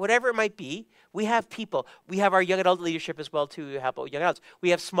 right? Whatever it might be, we have people. We have our young adult leadership as well, too, to help out young adults. We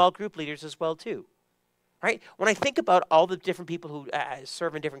have small group leaders as well, too, right? When I think about all the different people who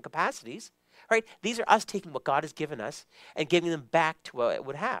serve in different capacities, right, these are us taking what God has given us and giving them back to what it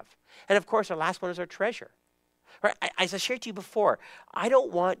would have. And, of course, our last one is our treasure. Right? As I shared to you before, I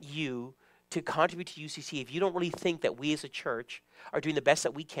don't want you to contribute to UCC if you don't really think that we as a church are doing the best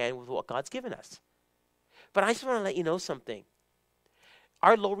that we can with what God's given us. But I just want to let you know something.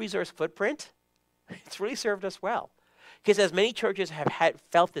 Our low resource footprint, it's really served us well. Because as many churches have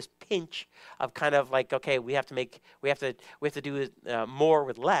felt this pinch of kind of like, okay, we have to do more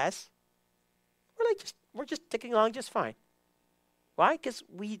with less. We're just ticking along just fine. Why? Because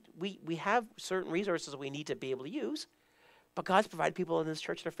we have certain resources we need to be able to use, but God's provided people in this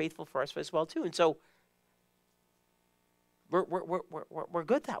church that are faithful for us as well too, and so we're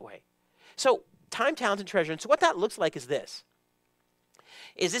good that way. So time, talent, and treasure. And so what that looks like is this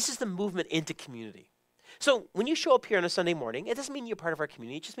is the movement into community. So when you show up here on a Sunday morning, it doesn't mean you're part of our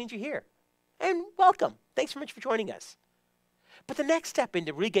community. It just means you're here. And welcome. Thanks so much for joining us. But the next step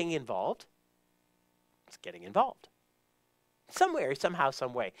into really getting involved is getting involved. Somewhere, somehow,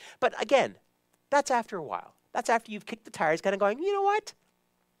 some way. But again, that's after a while. That's after you've kicked the tires, kind of going, you know what?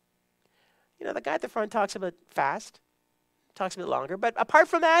 You know, the guy at the front talks a bit fast, talks a bit longer. But apart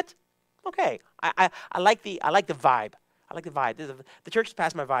from that, okay. I like the vibe. I like the vibe. The church has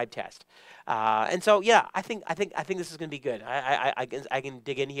passed my vibe test, and so yeah, I think this is going to be good. I can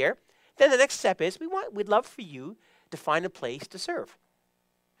dig in here. Then the next step is we'd love for you to find a place to serve,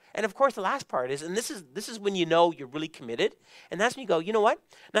 and of course the last part is, and this is when you know you're really committed, and that's when you go, you know what?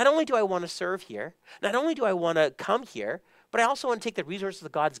 Not only do I want to serve here, not only do I want to come here, but I also want to take the resources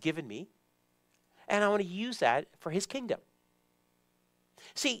that God's given me, and I want to use that for His kingdom.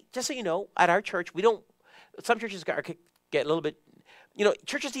 See, just so you know, at our church we don't. Some churches get a little bit,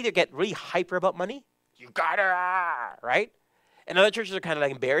 churches either get really hyper about money, you gotta, right? And other churches are kind of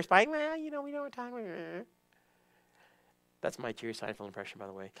like embarrassed by, well, we know what we're talking about. That's my Jerry Seinfeld impression, by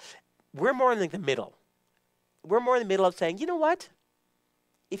the way. We're more in like the middle. We're more in the middle of saying, you know what?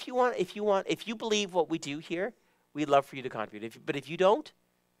 If you believe what we do here, we'd love for you to contribute. But if you don't,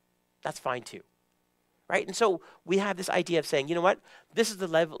 that's fine too. Right? And so we have this idea of saying, you know what? This is the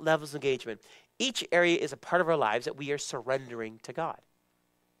levels of engagement. Each area is a part of our lives that we are surrendering to God.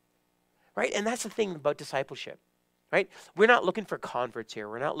 Right? And that's the thing about discipleship. right? We're not looking for converts here.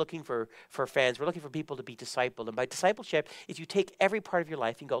 We're not looking for fans. We're looking for people to be discipled. And by discipleship is you take every part of your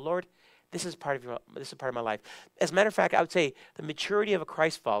life and go, Lord, this is part of my life. As a matter of fact, I would say the maturity of a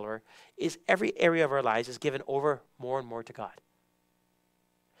Christ follower is every area of our lives is given over more and more to God.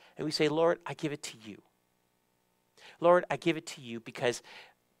 And we say, Lord, I give it to you. Lord, I give it to you because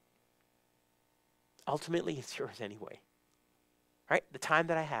ultimately it's yours anyway. Right? The time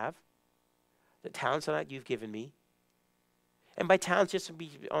that I have, the talents that you've given me, and by talents, I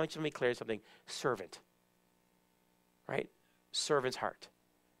want you to make clear something, servant. Right? Servant's heart.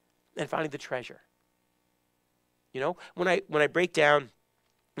 And finally, the treasure. You know, when I break down,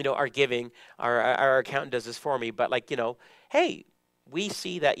 you know, our giving, our accountant does this for me, but like, you know, hey, we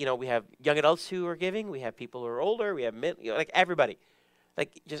see that, you know, we have young adults who are giving, we have people who are older, we have like everybody.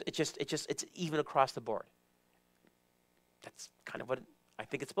 Like it's even across the board. That's kind of what I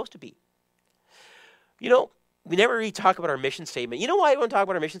think it's supposed to be. You know, we never really talk about our mission statement. You know why I don't talk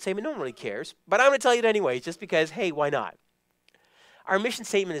about our mission statement? No one really cares. But I'm going to tell you it anyway, just because, hey, why not? Our mission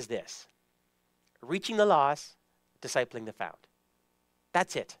statement is this: reaching the lost, discipling the found.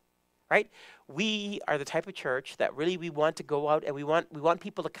 That's it, right? We are the type of church that really we want to go out and we want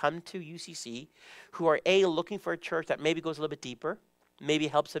people to come to UCC who are looking for a church that maybe goes a little bit deeper, maybe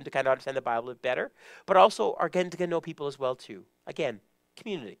helps them to kind of understand the Bible a bit better, but also are getting to know people as well too. Again,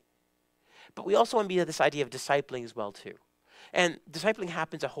 community. But we also want to be this idea of discipling as well too. And discipling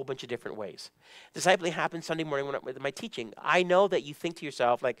happens a whole bunch of different ways. Discipling happens Sunday morning with my teaching. I know that you think to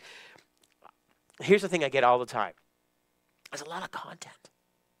yourself, like, here's the thing I get all the time. There's a lot of content,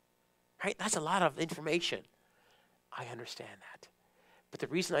 right? That's a lot of information. I understand that. But the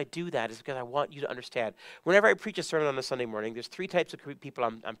reason I do that is because I want you to understand. Whenever I preach a sermon on a Sunday morning, there's three types of people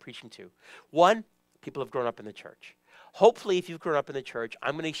I'm preaching to. One, people who have grown up in the church. Hopefully, if you've grown up in the church,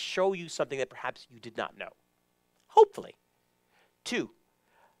 I'm going to show you something that perhaps you did not know. Hopefully. Two,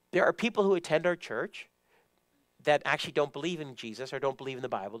 there are people who attend our church that actually don't believe in Jesus or don't believe in the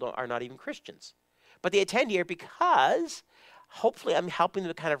Bible, are not even Christians. But they attend here because hopefully I'm helping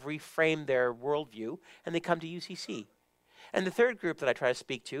them to kind of reframe their worldview, and they come to UCC. And the third group that I try to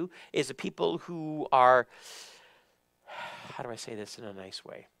speak to is the people who are, how do I say this in a nice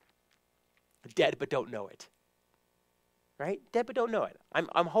way? Dead but don't know it. Right? Dead but don't know it.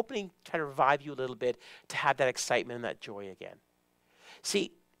 I'm hoping to try to revive you a little bit to have that excitement and that joy again.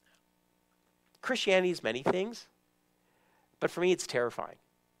 See, Christianity is many things, but for me it's terrifying.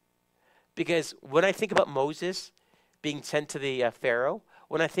 Because when I think about Moses being sent to the Pharaoh,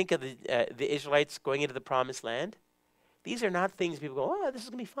 when I think of the Israelites going into the promised land, these are not things people go, oh, this is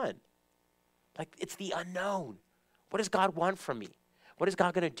going to be fun. Like, it's the unknown. What does God want from me? What is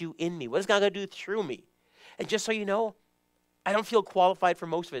God going to do in me? What is God going to do through me? And just so you know, I don't feel qualified for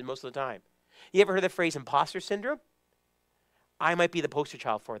most of it most of the time. You ever heard the phrase imposter syndrome? I might be the poster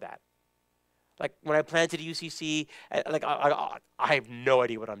child for that. Like when I planted UCC, like I have no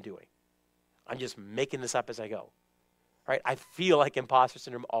idea what I'm doing. I'm just making this up as I go. Right? I feel like imposter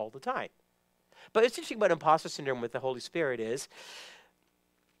syndrome all the time. But what's interesting about imposter syndrome with the Holy Spirit is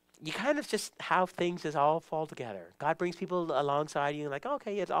you kind of just how things just all fall together. God brings people alongside you and like,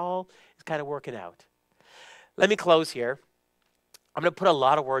 okay, it's kind of working out. Let me close here. I'm going to put a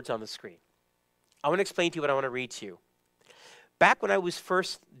lot of words on the screen. I want to explain to you what I want to read to you. Back when I was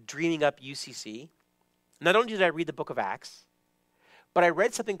first dreaming up UCC, not only did I read the book of Acts, but I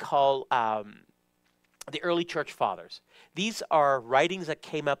read something called the early church fathers. These are writings that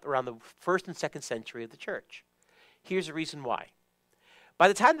came up around the 1st and 2nd century of the church. Here's the reason why. By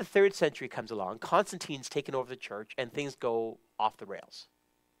the time the 3rd century comes along, Constantine's taken over the church and things go off the rails.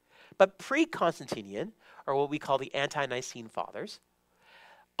 But pre-Constantinian, or what we call the ante-Nicene fathers,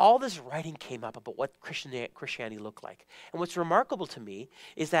 all this writing came up about what Christianity looked like. And what's remarkable to me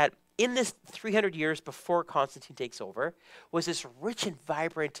is that in this 300 years before Constantine takes over was this rich and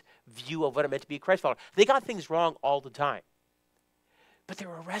vibrant view of what it meant to be a Christ follower. They got things wrong all the time. But they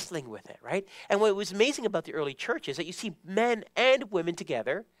were wrestling with it, right? And what was amazing about the early church is that you see men and women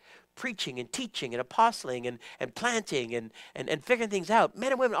together preaching and teaching and apostling and planting and figuring things out.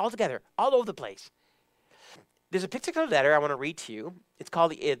 Men and women all together, all over the place. There's a particular letter I want to read to you. It's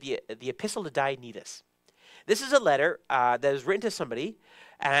called the Epistle to Diognetus. This is a letter that is written to somebody,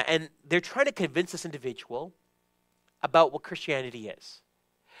 and they're trying to convince this individual about what Christianity is.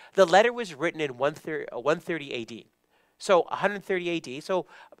 The letter was written in 130 AD. So 130 AD. So,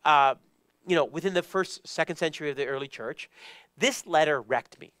 within the 1st, 2nd century of the early church, this letter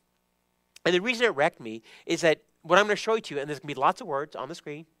wrecked me. And the reason it wrecked me is that what I'm going to show you to you, and there's going to be lots of words on the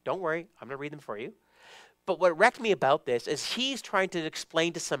screen. Don't worry, I'm going to read them for you. But what wrecked me about this is he's trying to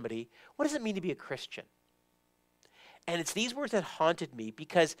explain to somebody, what does it mean to be a Christian? And it's these words that haunted me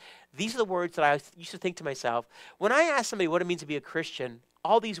because these are the words that I used to think to myself, when I ask somebody what it means to be a Christian,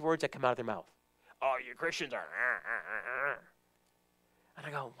 all these words that come out of their mouth. Oh, you Christians are. And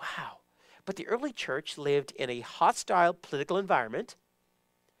I go, wow. But the early church lived in a hostile political environment.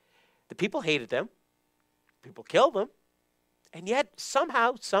 The people hated them. People killed them. And yet,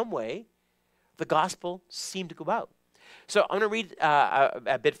 somehow, some way, the gospel seemed to go out. So I'm going to read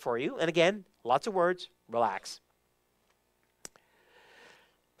a bit for you. And again, lots of words. Relax.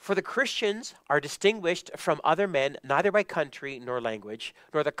 For the Christians are distinguished from other men neither by country nor language,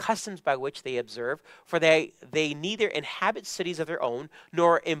 nor the customs by which they observe, for they neither inhabit cities of their own,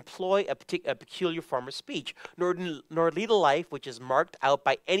 nor employ a peculiar form of speech, nor lead a life which is marked out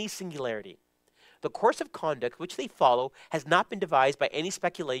by any singularity. The course of conduct which they follow has not been devised by any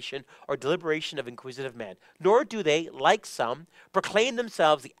speculation or deliberation of inquisitive men, nor do they, like some, proclaim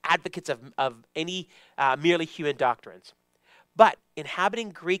themselves the advocates of any merely human doctrines. But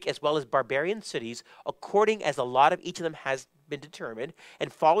inhabiting Greek as well as barbarian cities, according as the lot of each of them has been determined,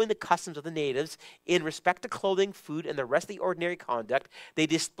 and following the customs of the natives in respect to clothing, food, and the rest of the ordinary conduct, they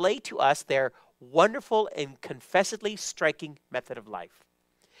display to us their wonderful and confessedly striking method of life.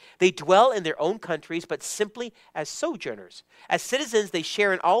 They dwell in their own countries, but simply as sojourners. As citizens, they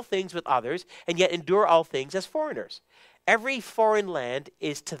share in all things with others, and yet endure all things as foreigners. Every foreign land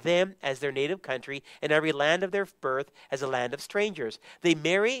is to them as their native country, and every land of their birth as a land of strangers. They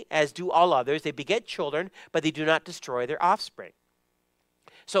marry as do all others. They beget children, but they do not destroy their offspring.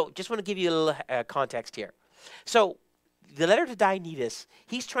 So just want to give you a little context here. So the letter to Dionysius,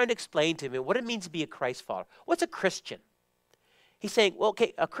 he's trying to explain to me what it means to be a Christ follower. What's a Christian? He's saying, well,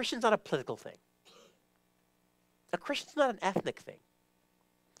 okay, a Christian's not a political thing. A Christian's not an ethnic thing.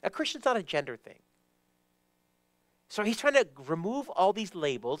 A Christian's not a gender thing. So he's trying to remove all these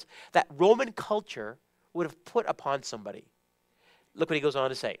labels that Roman culture would have put upon somebody. Look what he goes on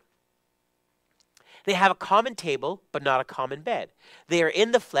to say. They have a common table, but not a common bed. They are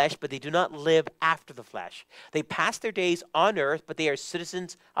in the flesh, but they do not live after the flesh. They pass their days on earth, but they are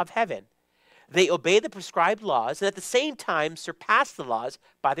citizens of heaven. They obey the prescribed laws and at the same time surpass the laws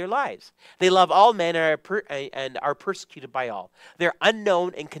by their lives. They love all men and are persecuted by all. They are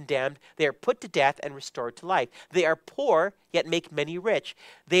unknown and condemned. They are put to death and restored to life. They are poor, yet make many rich.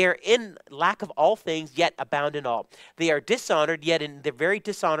 They are in lack of all things, yet abound in all. They are dishonored, yet in their very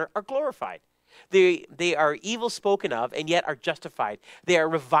dishonor are glorified. They are evil spoken of, and yet are justified. They are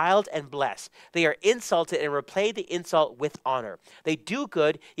reviled and blessed. They are insulted and repay the insult with honor. They do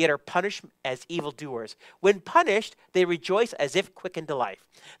good, yet are punished as evildoers. When punished, they rejoice as if quickened to life.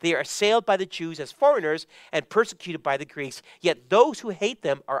 They are assailed by the Jews as foreigners and persecuted by the Greeks, yet those who hate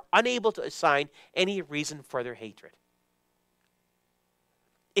them are unable to assign any reason for their hatred.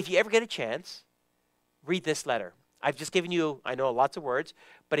 If you ever get a chance, read this letter. I've just given you, I know, lots of words,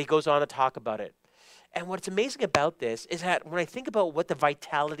 but he goes on to talk about it. And what's amazing about this is that when I think about what the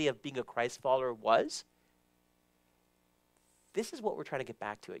vitality of being a Christ follower was, this is what we're trying to get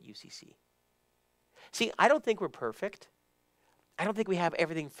back to at UCC. See, I don't think we're perfect. I don't think we have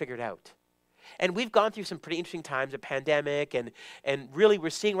everything figured out. And we've gone through some pretty interesting times, a pandemic, and really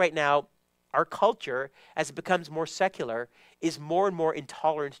we're seeing right now our culture, as it becomes more secular, is more and more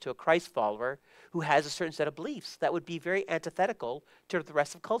intolerant to a Christ follower who has a certain set of beliefs that would be very antithetical to the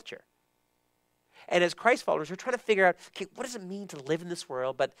rest of culture. And as Christ followers, we're trying to figure out, okay, what does it mean to live in this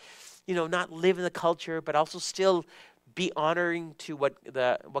world, but not live in the culture, but also still be honoring to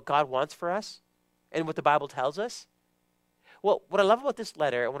what God wants for us and what the Bible tells us? Well, what I love about this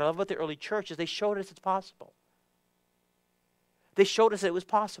letter and what I love about the early church is they showed us it's possible. They showed us that it was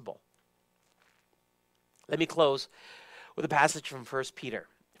possible. Let me close with a passage from 1 Peter.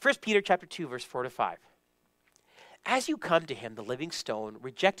 1 Peter chapter 2, verse 4 to 5. As you come to him, the living stone,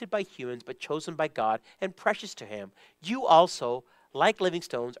 rejected by humans but chosen by God and precious to him, you also, like living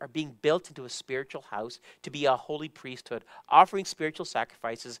stones, are being built into a spiritual house to be a holy priesthood, offering spiritual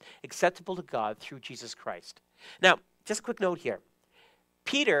sacrifices acceptable to God through Jesus Christ. Now, just a quick note here.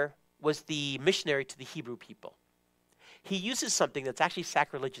 Peter was the missionary to the Hebrew people. He uses something that's actually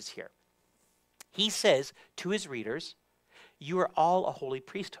sacrilegious here. He says to his readers, you are all a holy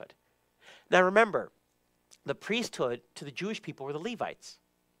priesthood. Now remember, the priesthood to the Jewish people were the Levites.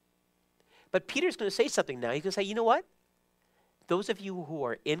 But Peter's going to say something now. He's going to say, you know what? Those of you who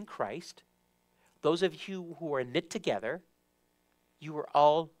are in Christ, those of you who are knit together, you are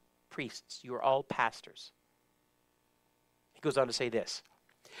all priests. You are all pastors. He goes on to say this.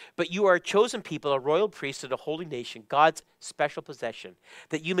 But you are a chosen people, a royal priesthood, a holy nation, God's special possession,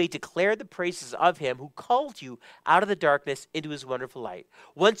 that you may declare the praises of him who called you out of the darkness into his wonderful light.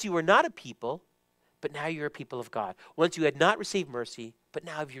 Once you were not a people, but now you're a people of God. Once you had not received mercy, but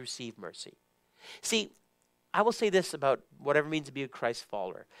now you received mercy. See, I will say this about whatever it means to be a Christ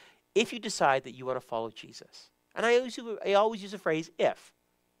follower. If you decide that you want to follow Jesus, and I always use the phrase if,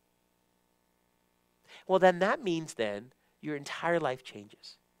 well, then that means then your entire life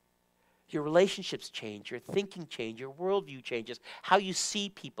changes. Your relationships change, your thinking changes, your worldview changes, how you see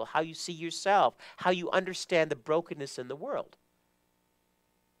people, how you see yourself, how you understand the brokenness in the world.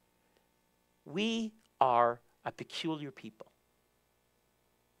 We are a peculiar people,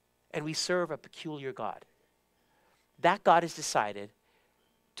 and we serve a peculiar God. That God has decided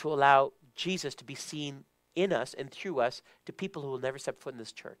to allow Jesus to be seen in us and through us to people who will never step foot in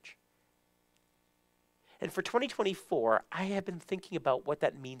this church. And for 2024, I have been thinking about what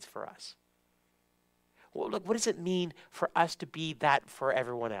that means for us. Well, look, what does it mean for us to be that for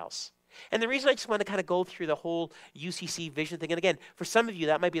everyone else? And the reason I just want to kind of go through the whole UCC vision thing, and again, for some of you,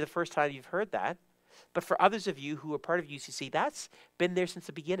 that might be the first time you've heard that. But for others of you who are part of UCC, that's been there since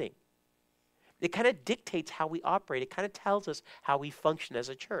the beginning. It kind of dictates how we operate. It kind of tells us how we function as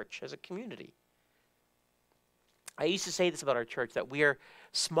a church, as a community. I used to say this about our church, that we are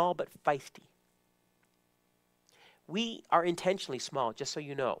small but feisty. We are intentionally small, just so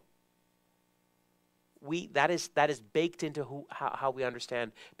you know. That is baked into how we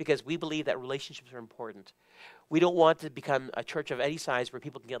understand, because we believe that relationships are important. We don't want to become a church of any size where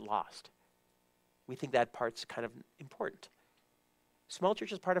people can get lost. We think that part's kind of important. Small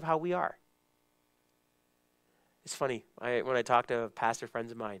church is part of how we are. It's funny, when I talk to pastor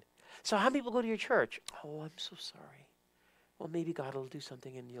friends of mine, so how many people go to your church? Oh, I'm so sorry. Well, maybe God will do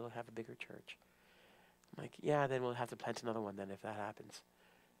something and you'll have a bigger church. I'm like, yeah, then we'll have to plant another one then if that happens.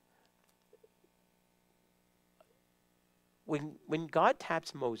 When God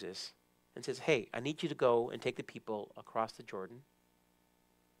taps Moses and says, hey, I need you to go and take the people across the Jordan,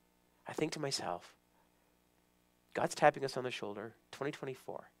 I think to myself, God's tapping us on the shoulder,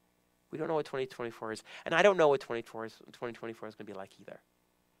 2024. We don't know what 2024 is, and I don't know what 2024 is going to be like either.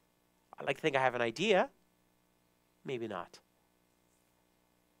 I like to think I have an idea, maybe not.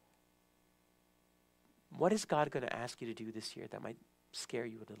 What is God going to ask you to do this year that might scare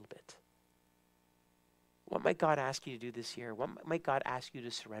you a little bit? What might God ask you to do this year? What might God ask you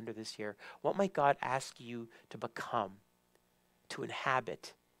to surrender this year? What might God ask you to become, to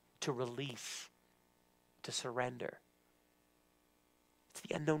inhabit, to release, to surrender? It's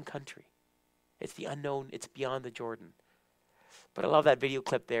the unknown country. It's the unknown. It's beyond the Jordan. But I love that video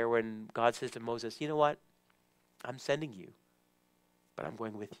clip there when God says to Moses, you know what? I'm sending you, but I'm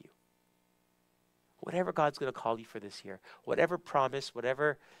going with you. Whatever God's going to call you for this year, whatever promise,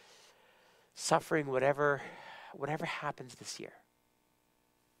 whatever suffering, whatever happens this year,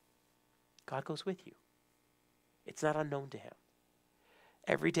 God goes with you. It's not unknown to him.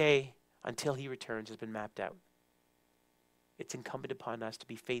 Every day until he returns has been mapped out. It's incumbent upon us to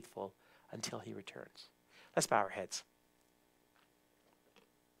be faithful until he returns. Let's bow our heads.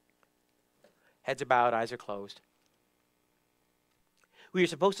 Heads are bowed, eyes are closed. We were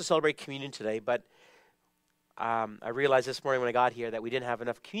supposed to celebrate communion today, but I realized this morning when I got here that we didn't have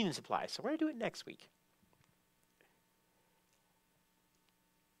enough communion supplies, so we're going to do it next week.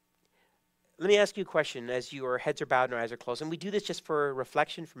 Let me ask you a question as your heads are bowed and your eyes are closed. And we do this just for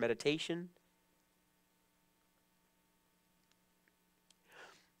reflection, for meditation.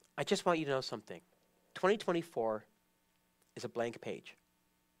 I just want you to know something. 2024 is a blank page.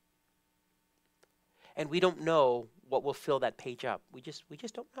 And we don't know what will fill that page up. We just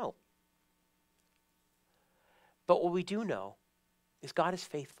don't know. But what we do know is God is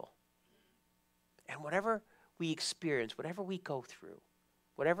faithful. And whatever we experience, whatever we go through,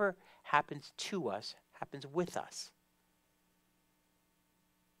 whatever happens to us, happens with us.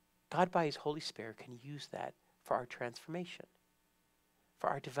 God, by his Holy Spirit, can use that for our transformation, for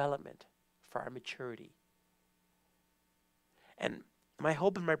our development, for our maturity. And my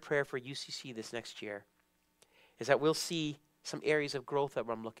hope and my prayer for UCC this next year is that we'll see some areas of growth that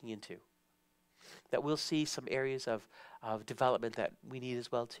I'm looking into, that we'll see some areas of development that we need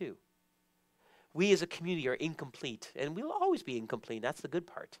as well too. We as a community are incomplete, and we'll always be incomplete. That's the good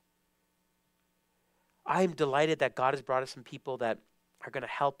part. I'm delighted that God has brought us some people that are going to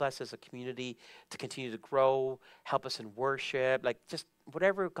help us as a community to continue to grow, help us in worship, like just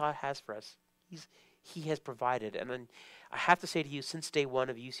whatever God has for us, he has provided. And then I have to say to you, since day one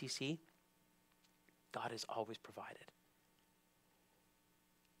of UCC, God has always provided.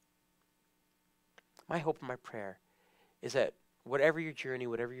 My hope and my prayer is that whatever your journey,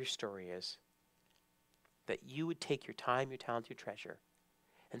 whatever your story is, that you would take your time, your talent, your treasure,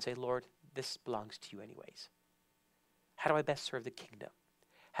 and say, Lord, this belongs to you anyways. How do I best serve the kingdom?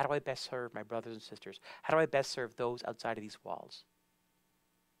 How do I best serve my brothers and sisters? How do I best serve those outside of these walls?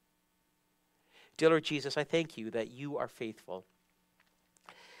 Dear Lord Jesus, I thank you that you are faithful.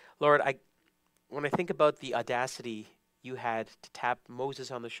 Lord, when I think about the audacity you had to tap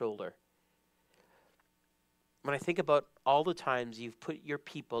Moses on the shoulder, when I think about all the times you've put your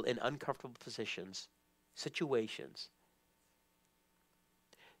people in uncomfortable positions, situations,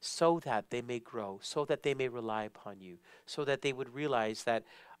 so that they may grow, so that they may rely upon you, so that they would realize that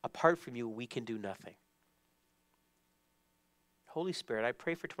apart from you, we can do nothing. Holy Spirit, I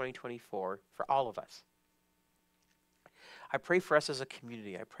pray for 2024 for all of us. I pray for us as a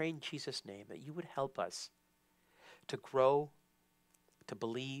community. I pray in Jesus' name that you would help us to grow, to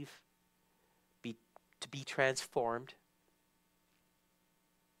believe, to be transformed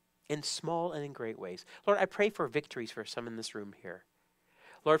in small and in great ways. Lord, I pray for victories for some in this room here.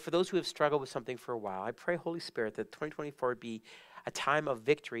 Lord, for those who have struggled with something for a while, I pray, Holy Spirit, that 2024 would be a time of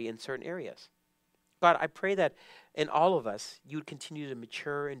victory in certain areas. God, I pray that in all of us, you would continue to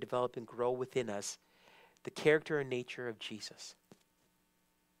mature and develop and grow within us the character and nature of Jesus.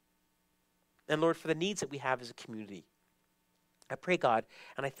 And Lord, for the needs that we have as a community, I pray, God,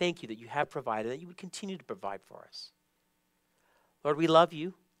 and I thank you that you have provided, that you would continue to provide for us. Lord, we love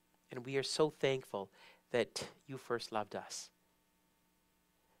you, and we are so thankful that you first loved us.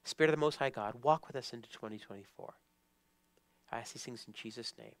 Spirit of the Most High God, walk with us into 2024. I ask these things in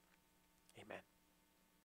Jesus' name. Amen.